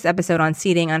previous episode on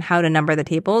seating on how to number the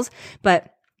tables,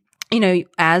 but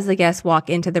as the guests walk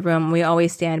into the room, we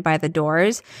always stand by the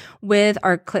doors with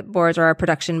our clipboards or our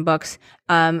production books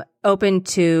open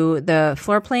to the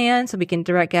floor plan so we can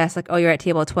direct guests like, oh, you're at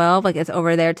table 12, like it's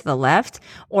over there to the left.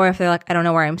 Or if they're like, I don't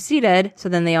know where I'm seated, so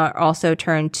then they are also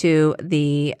turned to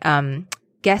the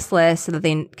guest list so that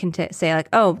they can say like,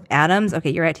 oh, Adams,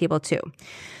 okay, you're at table 2.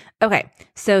 Okay,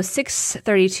 so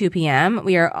 6:32 p.m.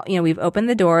 We've opened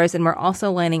the doors and we're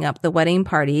also lining up the wedding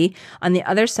party on the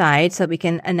other side so that we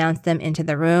can announce them into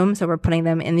the room. So we're putting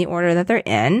them in the order that they're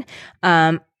in.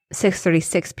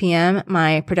 6:36 p.m.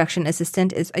 My production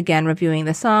assistant is again reviewing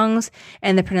the songs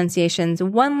and the pronunciations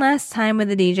one last time with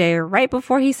the DJ right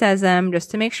before he says them, just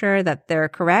to make sure that they're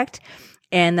correct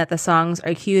and that the songs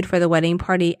are cued for the wedding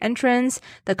party entrance,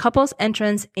 the couple's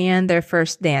entrance, and their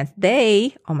first dance.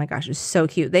 Oh my gosh, it was so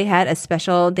cute. They had a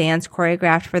special dance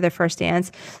choreographed for their first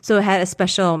dance. So it had a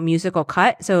special musical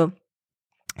cut. So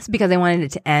it's because they wanted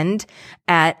it to end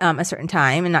at a certain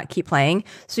time and not keep playing.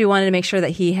 So we wanted to make sure that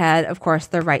he had, of course,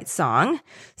 the right song.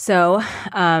 So,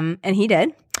 and he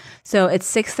did. So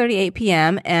it's 6:38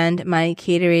 p.m. and my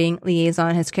catering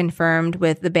liaison has confirmed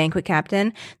with the banquet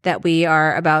captain that we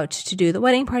are about to do the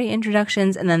wedding party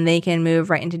introductions, and then they can move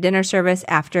right into dinner service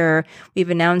after we've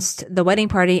announced the wedding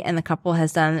party and the couple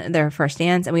has done their first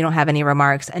dance, and we don't have any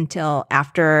remarks until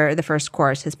after the first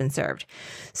course has been served.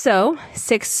 So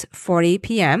 6:40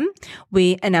 p.m.,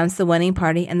 we announce the wedding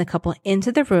party and the couple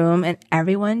into the room, and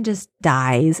everyone just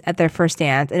dies at their first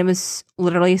dance. And it was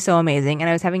literally so amazing. And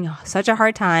I was having such a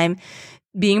hard time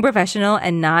being professional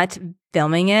and not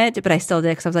filming it, but I still did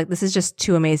because I was like, this is just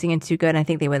too amazing and too good. And I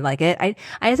think they would like it.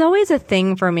 It's always a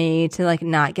thing for me to like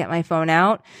not get my phone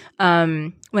out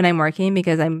when I'm working,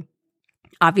 because I'm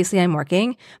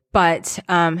working, but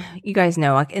you guys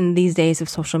know, like in these days of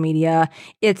social media,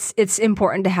 it's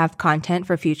important to have content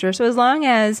for future. So as long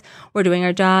as we're doing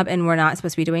our job and we're not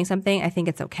supposed to be doing something, I think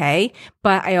it's okay.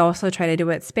 But I also try to do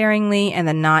it sparingly and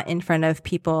then not in front of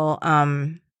people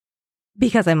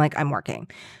because I'm working.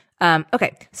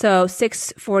 Okay, so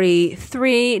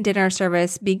 6:43, dinner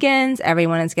service begins.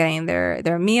 Everyone is getting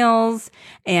their meals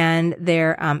and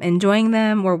they're enjoying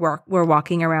them. We're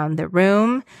walking around the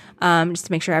room just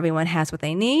to make sure everyone has what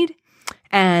they need.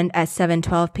 And at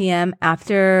 7:12 p.m.,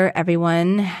 after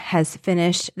everyone has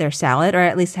finished their salad, or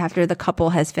at least after the couple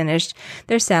has finished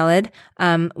their salad,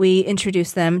 we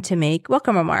introduce them to make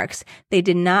welcome remarks. They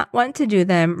did not want to do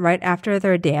them right after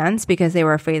their dance because they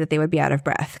were afraid that they would be out of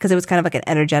breath, because it was kind of like an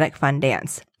energetic, fun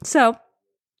dance. So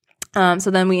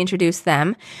then we introduce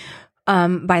them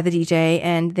by the DJ,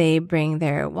 and they bring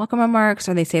their welcome remarks,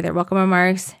 or they say their welcome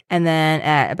remarks. And then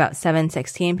at about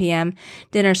 7:16 p.m.,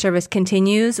 dinner service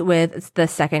continues with the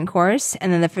second course.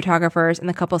 And then the photographers and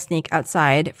the couple sneak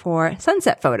outside for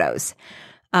sunset photos.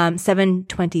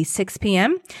 7:26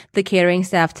 p.m., the catering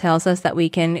staff tells us that we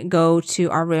can go to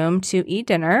our room to eat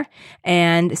dinner.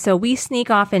 And so we sneak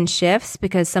off in shifts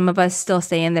because some of us still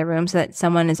stay in their room so that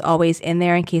someone is always in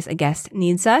there in case a guest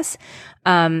needs us.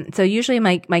 So usually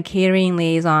my catering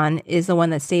liaison is the one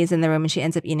that stays in the room, and she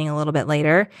ends up eating a little bit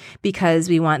later because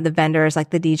we want the vendors like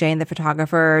the DJ and the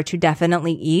photographer to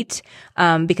definitely eat,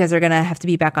 because they're going to have to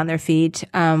be back on their feet,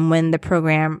 when the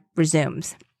program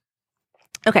resumes.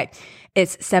 Okay.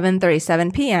 It's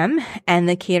 7:37 p.m. and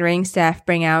the catering staff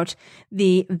bring out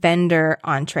the vendor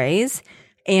entrees,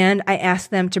 and I ask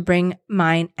them to bring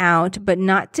mine out, but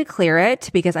not to clear it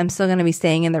because I'm still going to be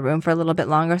staying in the room for a little bit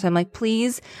longer. So I'm like,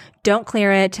 please don't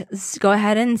clear it. Go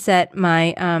ahead and set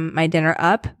my my dinner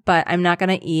up, but I'm not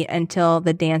going to eat until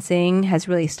the dancing has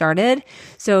really started.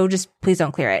 So just please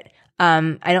don't clear it.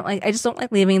 I just don't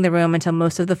like leaving the room until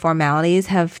most of the formalities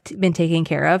have been taken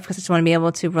care of, because I just want to be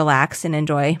able to relax and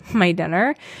enjoy my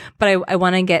dinner. But I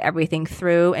want to get everything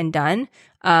through and done,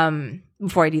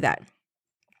 before I do that.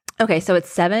 Okay, so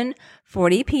it's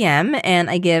 7:40 p.m. and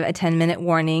I give a 10-minute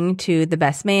warning to the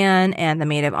best man and the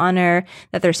maid of honor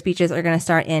that their speeches are going to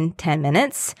start in 10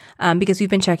 minutes, because we've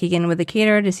been checking in with the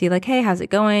caterer to see like, hey, how's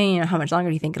it going? How much longer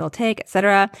do you think it'll take,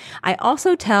 etc. I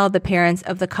also tell the parents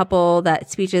of the couple that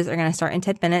speeches are going to start in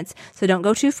 10 minutes, so don't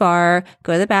go too far.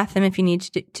 Go to the bathroom if you need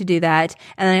to do that.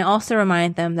 And then I also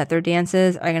remind them that their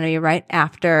dances are going to be right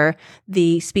after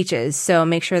the speeches, so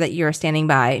make sure that you're standing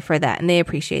by for that, and they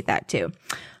appreciate that too.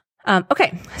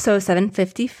 Okay, so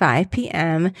 7:55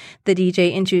 p.m., the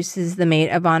DJ introduces the maid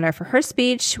of honor for her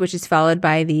speech, which is followed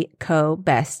by the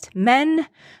co-best men,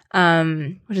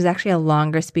 which is actually a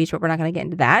longer speech, but we're not going to get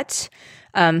into that.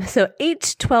 So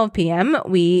 8:12 p.m.,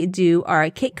 we do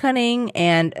our cake cutting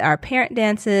and our parent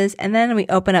dances, and then we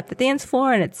open up the dance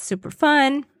floor, and it's super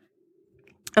fun.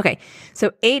 Okay, so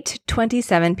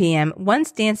 8:27 p.m.,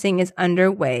 once dancing is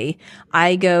underway,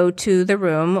 I go to the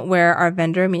room where our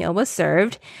vendor meal was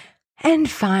served and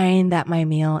find that my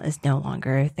meal is no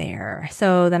longer there.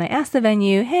 So then I asked the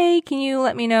venue, hey, can you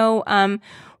let me know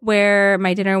where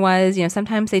my dinner was?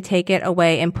 Sometimes they take it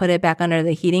away and put it back under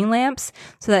the heating lamps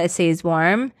so that it stays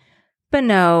warm. But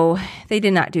no, they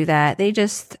did not do that. They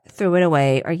just threw it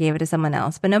away or gave it to someone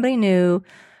else. But nobody knew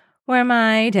where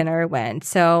my dinner went.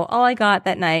 So all I got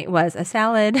that night was a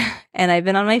salad, and I've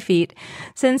been on my feet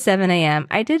since 7 a.m.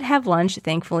 I did have lunch,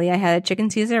 thankfully. I had a chicken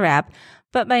Caesar wrap,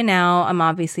 but by now I'm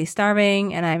obviously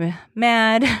starving and I'm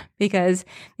mad because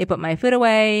they put my food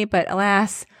away. But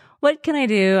alas, what can I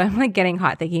do? I'm like getting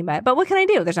hot thinking about it, but what can I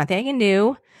do? There's nothing I can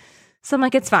do. So I'm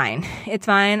like, it's fine. It's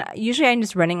fine. Usually I'm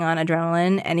just running on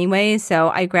adrenaline anyway. So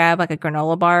I grab like a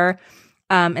granola bar,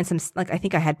 and some, like, I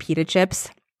think I had pita chips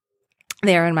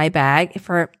there in my bag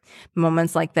for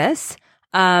moments like this.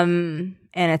 And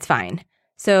it's fine.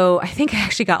 So I think I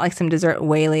actually got like some dessert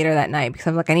way later that night because I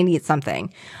was like, I need to eat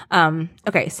something.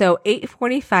 Okay. So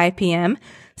 8:45 p.m.,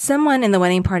 someone in the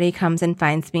wedding party comes and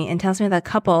finds me and tells me that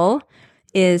couple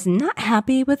is not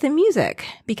happy with the music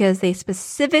because they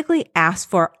specifically asked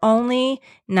for only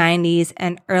 90s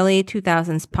and early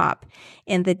 2000s pop.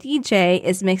 And the DJ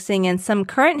is mixing in some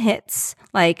current hits,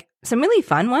 like some really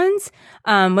fun ones,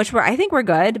 which I think were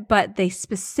good, but they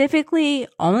specifically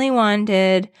only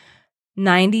wanted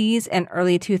 90s and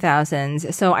early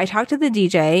 2000s. So I talked to the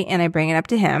DJ and I bring it up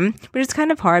to him, which is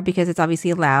kind of hard because it's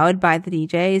obviously loud by the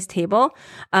DJ's table.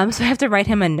 So I have to write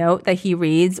him a note that he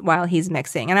reads while he's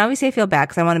mixing. And obviously I feel bad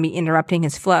because I want to be interrupting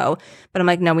his flow, but I'm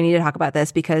like, no, we need to talk about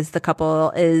this because the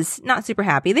couple is not super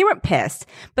happy. They weren't pissed,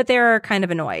 but they're kind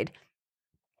of annoyed.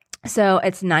 So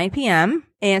it's 9 p.m.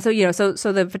 And so,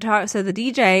 so the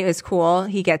DJ is cool.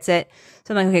 He gets it.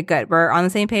 So I'm like, okay, good. We're on the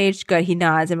same page. Good. He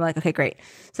nods and we're like, okay, great.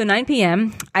 So 9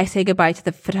 p.m. I say goodbye to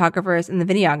the photographers and the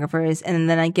videographers, and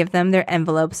then I give them their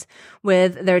envelopes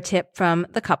with their tip from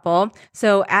the couple.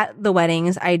 So at the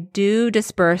weddings, I do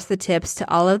disperse the tips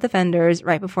to all of the vendors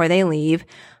right before they leave.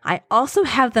 I also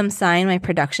have them sign my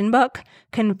production book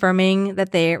confirming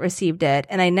that they received it.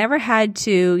 And I never had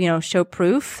to, show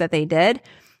proof that they did.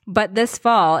 But this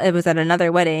fall, it was at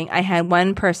another wedding. I had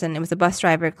one person, it was a bus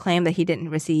driver, claim that he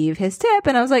didn't receive his tip.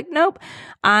 And I was like, nope.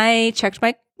 I checked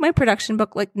my production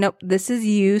book, like, nope, this is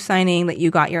you signing that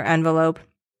you got your envelope.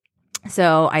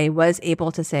 So I was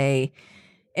able to say,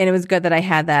 and it was good that I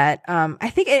had that. I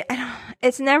think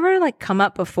it's never like come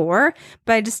up before,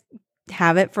 but I just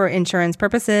have it for insurance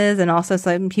purposes, and also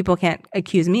so people can't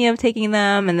accuse me of taking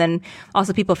them, and then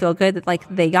also people feel good that like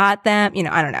they got them,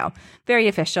 I don't know, very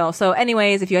official. So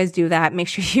anyways, if you guys do that, make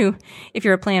sure if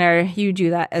you're a planner, you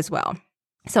do that as well.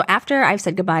 So after I've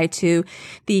said goodbye to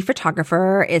the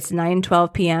photographer, it's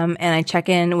 9:12 p.m. and I check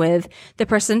in with the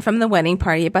person from the wedding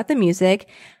party about the music.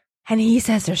 And he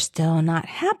says they're still not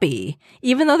happy.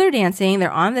 Even though they're dancing,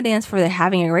 they're on the dance floor, they're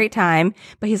having a great time.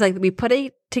 But he's like, we put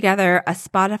together a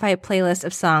Spotify playlist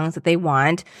of songs that they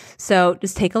want. So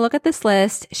just take a look at this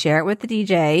list, share it with the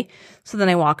DJ. So then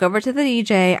I walk over to the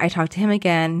DJ, I talk to him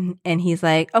again, and he's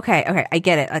like, okay, I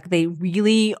get it. Like they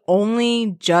really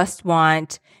only just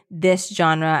want this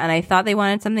genre. And I thought they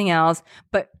wanted something else.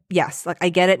 But yes, like I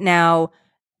get it now.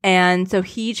 And so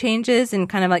he changes and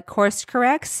kind of like course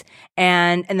corrects,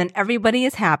 and then everybody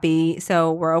is happy.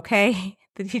 So we're okay.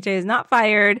 The DJ is not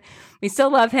fired. We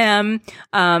still love him.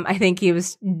 I think he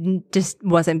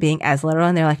wasn't being as literal,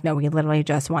 and they're like, no, we literally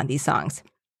just want these songs.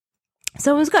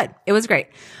 So it was good. It was great.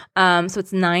 So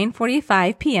it's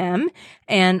 9:45 p.m.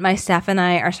 and my staff and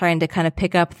I are starting to kind of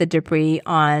pick up the debris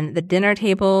on the dinner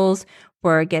tables.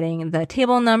 We're getting the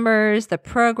table numbers, the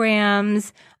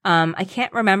programs. I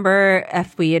can't remember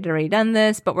if we had already done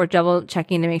this, but we're double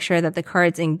checking to make sure that the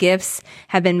cards and gifts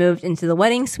have been moved into the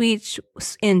wedding suite,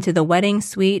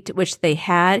 which they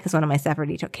had because one of my staff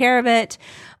already took care of it.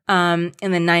 And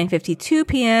then 9:52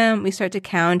 p.m., we start to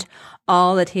count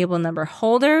all the table number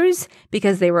holders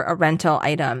because they were a rental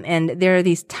item. And there are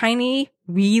these tiny,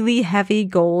 really heavy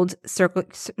gold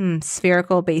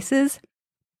spherical bases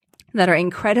that are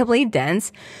incredibly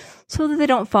dense so that they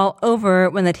don't fall over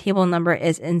when the table number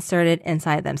is inserted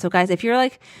inside them. So guys, if you're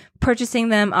like purchasing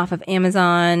them off of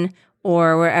Amazon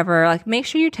or wherever, like make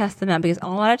sure you test them out because a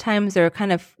lot of times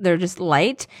they're just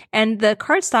light and the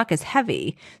cardstock is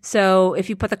heavy. So if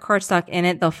you put the cardstock in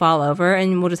it, they'll fall over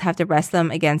and we'll just have to rest them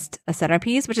against a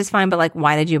centerpiece, which is fine. But like,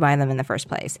 why did you buy them in the first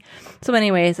place? So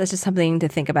anyways, that's just something to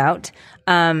think about.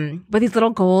 But these little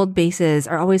gold bases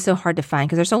are always so hard to find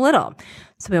because they're so little.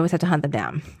 So we always have to hunt them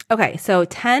down. Okay. So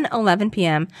 11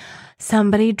 p.m.,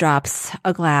 somebody drops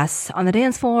a glass on the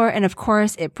dance floor, and of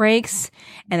course it breaks,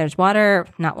 and there's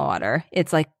not water,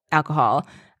 it's like alcohol,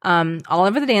 all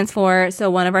over the dance floor. So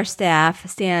one of our staff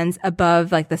stands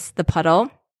above like the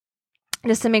puddle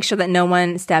just to make sure that no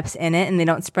one steps in it and they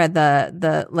don't spread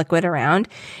the liquid around.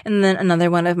 And then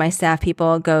another one of my staff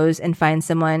people goes and finds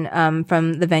someone,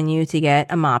 from the venue to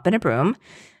get a mop and a broom.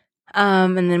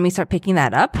 And then we start picking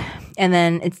that up, and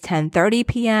then it's 10:30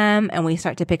 p.m. and we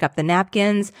start to pick up the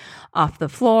napkins off the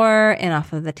floor and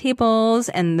off of the tables.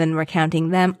 And then we're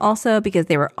counting them also because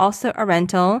they were also a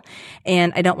rental.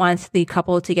 And I don't want the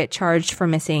couple to get charged for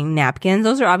missing napkins.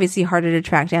 Those are obviously harder to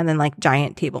track down than like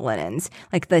giant table linens,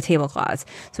 like the tablecloths.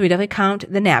 So we definitely count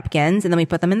the napkins and then we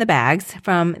put them in the bags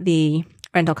from the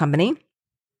rental company.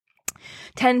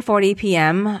 10:40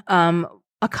 p.m.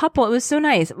 a couple, it was so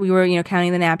nice. We were,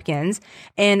 counting the napkins,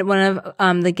 and one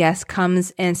of the guests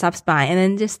comes and stops by and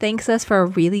then just thanks us for a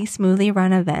really smoothly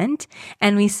run event.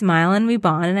 And we smile and we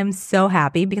bond. And I'm so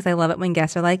happy because I love it when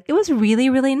guests are like, it was really,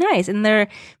 really nice. And they're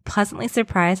pleasantly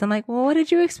surprised. I'm like, well, what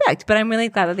did you expect? But I'm really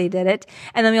glad that they did it.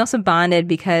 And then we also bonded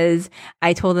because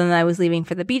I told them that I was leaving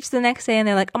for the beach the next day. And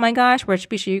they're like, oh my gosh, which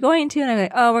beach are you going to? And I'm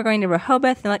like, oh, we're going to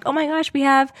Rehoboth. And they're like, oh my gosh, we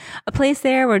have a place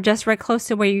there. We're just right close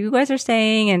to where you guys are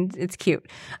staying. And it's cute.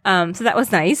 So that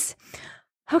was nice.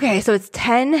 Okay, so it's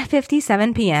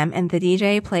 10:57 p.m. and the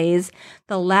DJ plays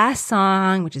the last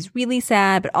song, which is really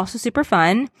sad, but also super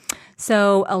fun.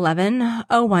 So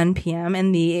 11:01 p.m.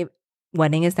 and the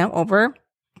wedding is now over.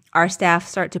 Our staff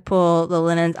start to pull the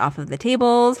linens off of the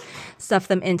tables, stuff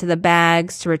them into the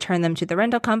bags to return them to the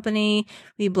rental company.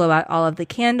 We blow out all of the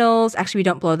candles. Actually, we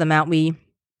don't blow them out.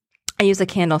 I use a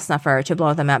candle snuffer to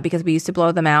blow them out because we used to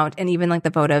blow them out, and even like the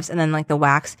votives and then like the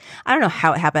wax. I don't know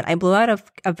how it happened. I blew out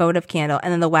a votive candle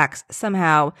and then the wax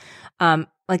somehow,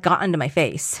 like got under my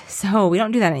face. So we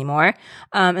don't do that anymore.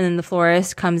 And then the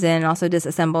florist comes in and also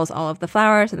disassembles all of the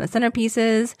flowers and the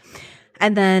centerpieces.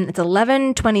 And then it's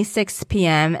 11:26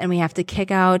 p.m. and we have to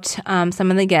kick out some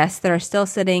of the guests that are still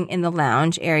sitting in the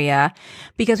lounge area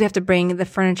because we have to bring the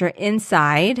furniture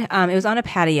inside. It was on a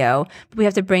patio, but we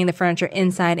have to bring the furniture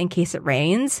inside in case it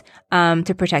rains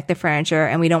to protect the furniture,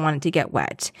 and we don't want it to get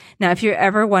wet. Now, if you're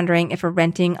ever wondering if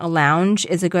renting a lounge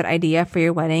is a good idea for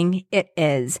your wedding, it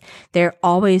is. They're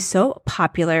always so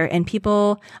popular, and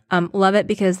people love it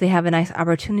because they have a nice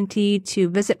opportunity to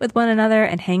visit with one another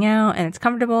and hang out, and it's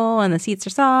comfortable, and the seats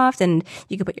are soft, and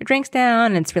you can put your drinks down,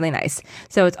 and it's really nice.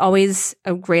 So it's always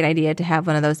a great idea to have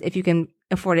one of those if you can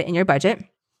afford it in your budget.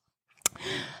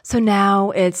 So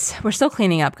now we're still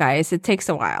cleaning up, guys. It takes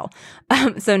a while.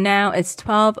 So now it's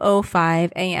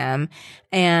 12:05 a.m.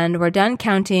 and we're done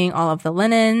counting all of the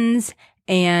linens,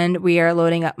 and we are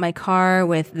loading up my car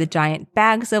with the giant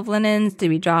bags of linens to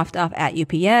be dropped off at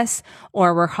UPS,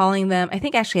 or we're hauling them. I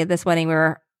think actually at this wedding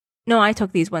I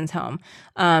took these ones home.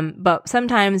 But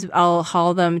sometimes I'll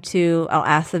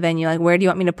ask the venue, like, where do you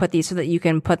want me to put these so that you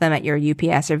can put them at your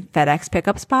UPS or FedEx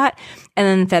pickup spot? And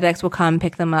then FedEx will come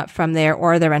pick them up from there,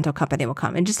 or the rental company will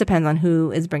come. It just depends on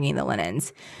who is bringing the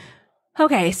linens.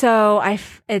 Okay. So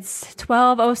it's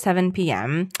 12:07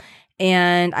 p.m.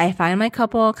 and I find my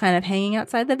couple kind of hanging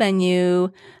outside the venue,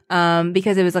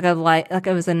 because it was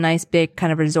it was a nice big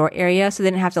kind of resort area. So they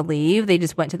didn't have to leave. They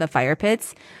just went to the fire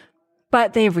pits.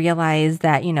 But they realized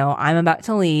that, I'm about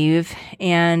to leave,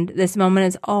 and this moment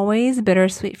is always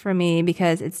bittersweet for me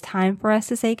because it's time for us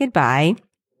to say goodbye.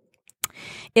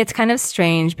 It's kind of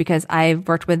strange because I've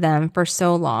worked with them for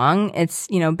so long. It's,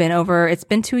 it's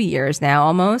been 2 years now,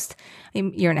 almost a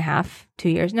year and a half, 2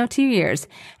 years, no, 2 years.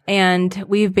 And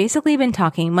we've basically been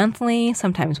talking monthly,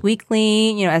 sometimes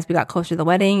weekly, as we got closer to the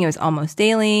wedding, it was almost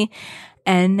daily.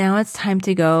 And now it's time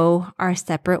to go our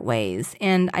separate ways.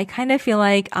 And I kind of feel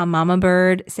like a mama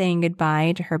bird saying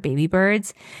goodbye to her baby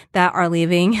birds that are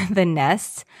leaving the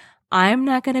nest. I'm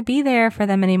not going to be there for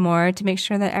them anymore to make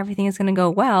sure that everything is going to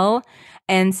go well.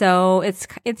 And so it's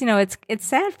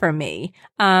sad for me.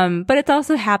 But it's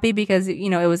also happy because, it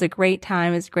was a great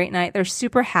time. It was a great night. They're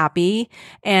super happy.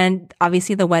 And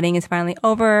obviously the wedding is finally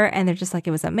over and they're just like,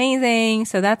 it was amazing.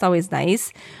 So that's always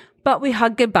nice. But we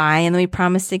hug goodbye, and then we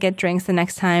promise to get drinks the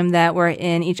next time that we're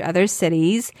in each other's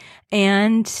cities.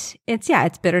 And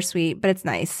it's bittersweet, but it's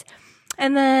nice.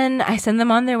 And then I send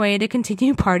them on their way to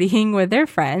continue partying with their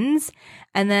friends.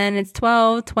 And then it's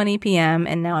 12:20 p.m.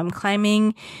 and now I'm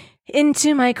climbing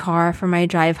into my car for my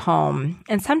drive home.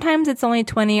 And sometimes it's only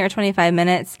 20 or 25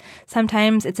 minutes.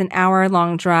 Sometimes it's an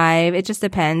hour-long drive. It just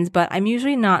depends, but I'm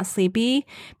usually not sleepy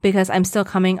because I'm still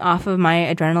coming off of my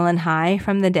adrenaline high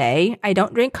from the day. I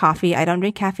don't drink coffee. I don't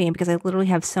drink caffeine because I literally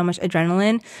have so much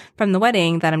adrenaline from the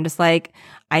wedding that I'm just like,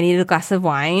 I need a glass of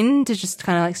wine to just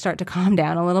kind of like start to calm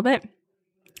down a little bit.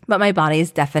 But my body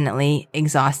is definitely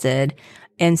exhausted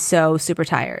and so super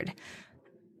tired.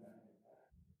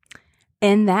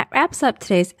 And that wraps up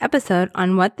today's episode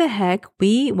on what the heck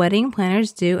we wedding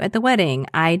planners do at the wedding.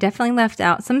 I definitely left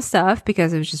out some stuff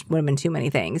because it would have been too many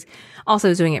things. Also,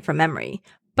 I was doing it from memory,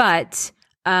 but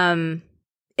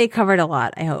it covered a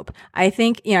lot, I hope. I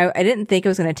think, I didn't think it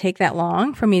was going to take that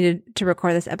long for me to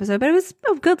record this episode, but it was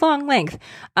a good long length.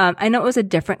 I know it was a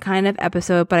different kind of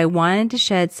episode, but I wanted to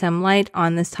shed some light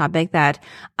on this topic that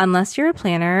unless you're a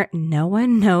planner, no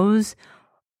one knows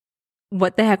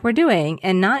what the heck we're doing.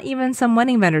 And not even some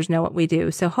wedding vendors know what we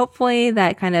do. So hopefully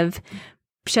that kind of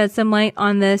sheds some light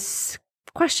on this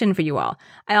question for you all.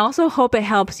 I also hope it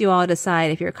helps you all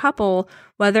decide, if you're a couple,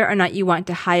 whether or not you want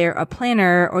to hire a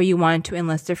planner or you want to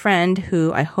enlist a friend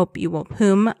whom I hope you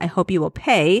will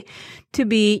pay to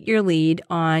be your lead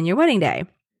on your wedding day.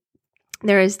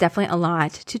 There is definitely a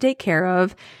lot to take care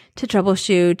of, to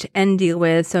troubleshoot and deal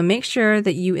with. So make sure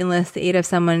that you enlist the aid of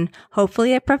someone,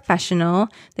 hopefully a professional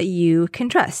that you can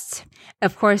trust.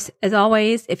 Of course, as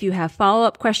always, if you have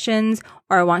follow-up questions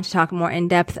or want to talk more in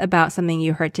depth about something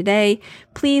you heard today,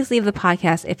 please leave the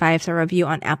podcast a 5-star review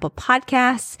on Apple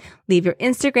Podcasts. Leave your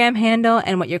Instagram handle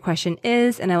and what your question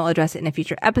is, and I will address it in a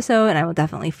future episode, and I will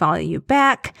definitely follow you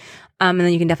back. And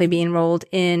then you can definitely be enrolled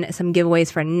in some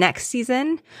giveaways for next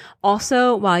season.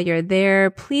 Also, while you're there,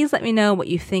 please let me know what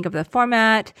you think of the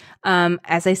format.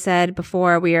 As I said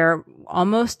before, we are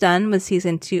almost done with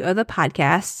season 2 of the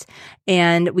podcast,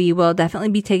 and we will definitely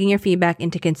be taking your feedback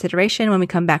into consideration when we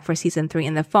come back for season 3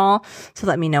 in the fall. So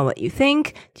let me know what you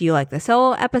think. Do you like the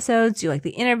solo episodes? Do you like the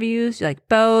interviews? Do you like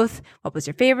both? What was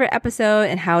your favorite episode?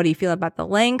 And how do you feel about the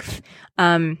length?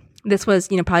 This was,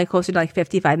 probably closer to like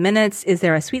 55 minutes. Is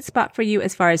there a sweet spot for you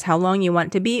as far as how long you want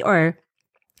it to be, or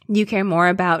do you care more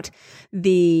about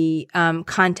the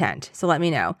content? So let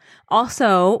me know.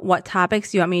 Also, what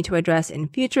topics do you want me to address in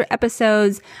future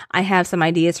episodes? I have some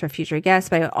ideas for future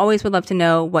guests, but I always would love to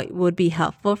know what would be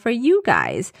helpful for you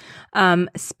guys.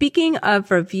 Speaking of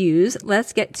reviews,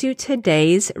 let's get to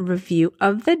today's review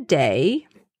of the day.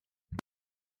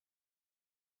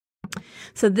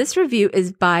 So this review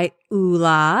is by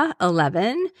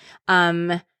Ula11.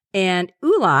 And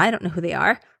Ula, I don't know who they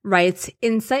are, writes,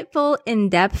 insightful,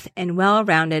 in-depth, and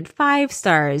well-rounded 5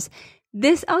 stars.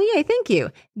 Thank you.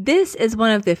 This is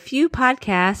one of the few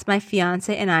podcasts my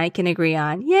fiance and I can agree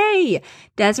on. Yay!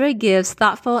 Desiree gives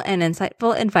thoughtful and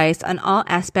insightful advice on all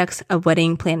aspects of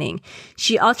wedding planning.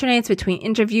 She alternates between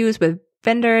interviews with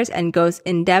vendors and goes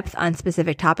in depth on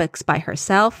specific topics by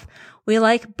herself. We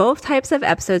like both types of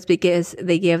episodes because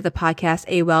they give the podcast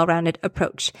a well-rounded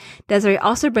approach. Desiree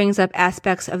also brings up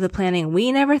aspects of the planning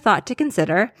we never thought to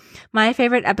consider. My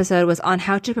favorite episode was on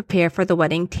how to prepare for the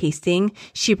wedding tasting.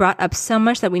 She brought up so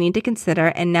much that we need to consider,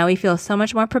 and now we feel so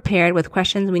much more prepared with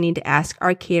questions we need to ask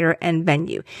our caterer and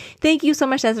venue. Thank you so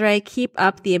much, Desiree. Keep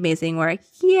up the amazing work.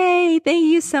 Yay! Thank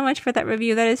you so much for that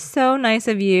review. That is so nice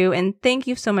of you, and thank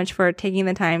you so much for taking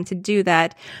the time to do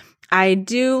that. I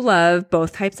do love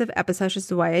both types of episodes, just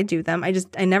the way I do them. I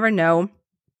never know,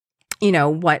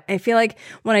 what I feel like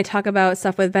when I talk about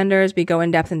stuff with vendors, we go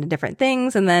in depth into different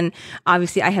things. And then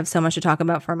obviously I have so much to talk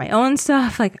about for my own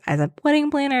stuff, like as a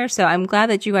wedding planner. So I'm glad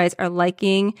that you guys are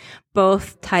liking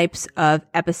both types of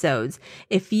episodes.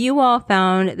 If you all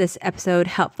found this episode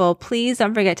helpful, please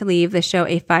don't forget to leave the show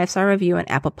a 5-star review on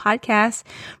Apple Podcasts.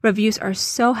 Reviews are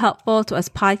so helpful to us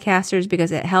podcasters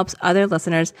because it helps other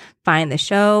listeners find the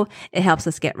show. It helps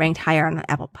us get ranked higher on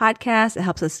Apple Podcasts. It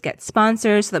helps us get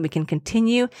sponsors so that we can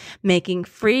continue making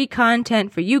free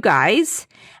content for you guys.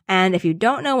 And if you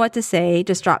don't know what to say,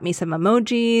 just drop me some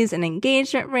emojis, an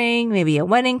engagement ring, maybe a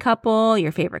wedding couple,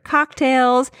 your favorite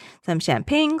cocktails, some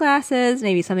champagne glasses,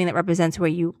 maybe something that represents where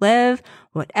you live,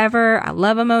 whatever. I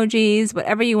love emojis,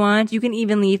 whatever you want. You can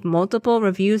even leave multiple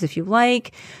reviews if you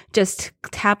like. Just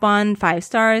tap on 5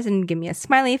 stars and give me a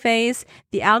smiley face.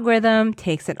 The algorithm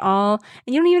takes it all.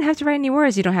 And you don't even have to write any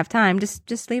words. You don't have time.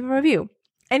 Just leave a review.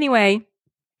 Anyway,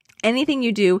 anything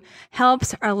you do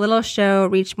helps our little show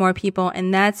reach more people,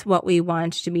 and that's what we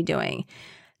want to be doing.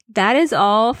 That is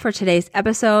all for today's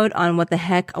episode on what the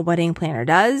heck a wedding planner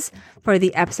does. For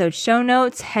the episode show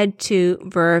notes, head to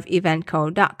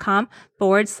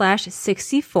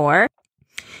verveeventco.com/64.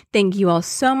 Thank you all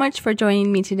so much for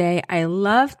joining me today. I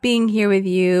love being here with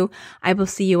you. I will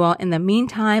see you all in the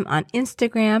meantime on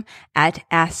Instagram at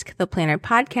Ask the Planner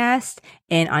Podcast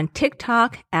and on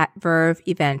TikTok at Verve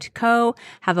Event Co.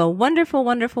 Have a wonderful,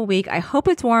 wonderful week. I hope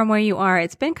it's warm where you are.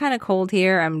 It's been kind of cold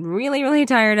here. I'm really, really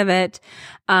tired of it.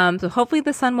 So hopefully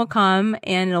the sun will come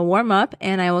and it'll warm up,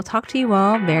 and I will talk to you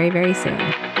all very, very soon.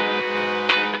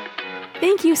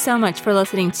 Thank you so much for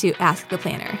listening to Ask the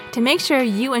Planner. To make sure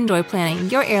you enjoy planning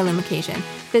your heirloom occasion,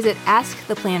 visit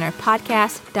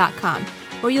AskThePlannerPodcast.com,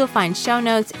 where you'll find show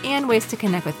notes and ways to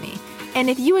connect with me. And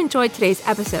if you enjoyed today's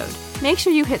episode, make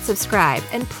sure you hit subscribe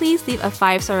and please leave a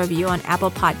 5-star review on Apple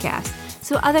Podcasts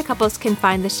so other couples can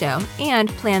find the show and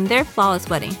plan their flawless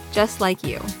wedding just like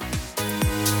you.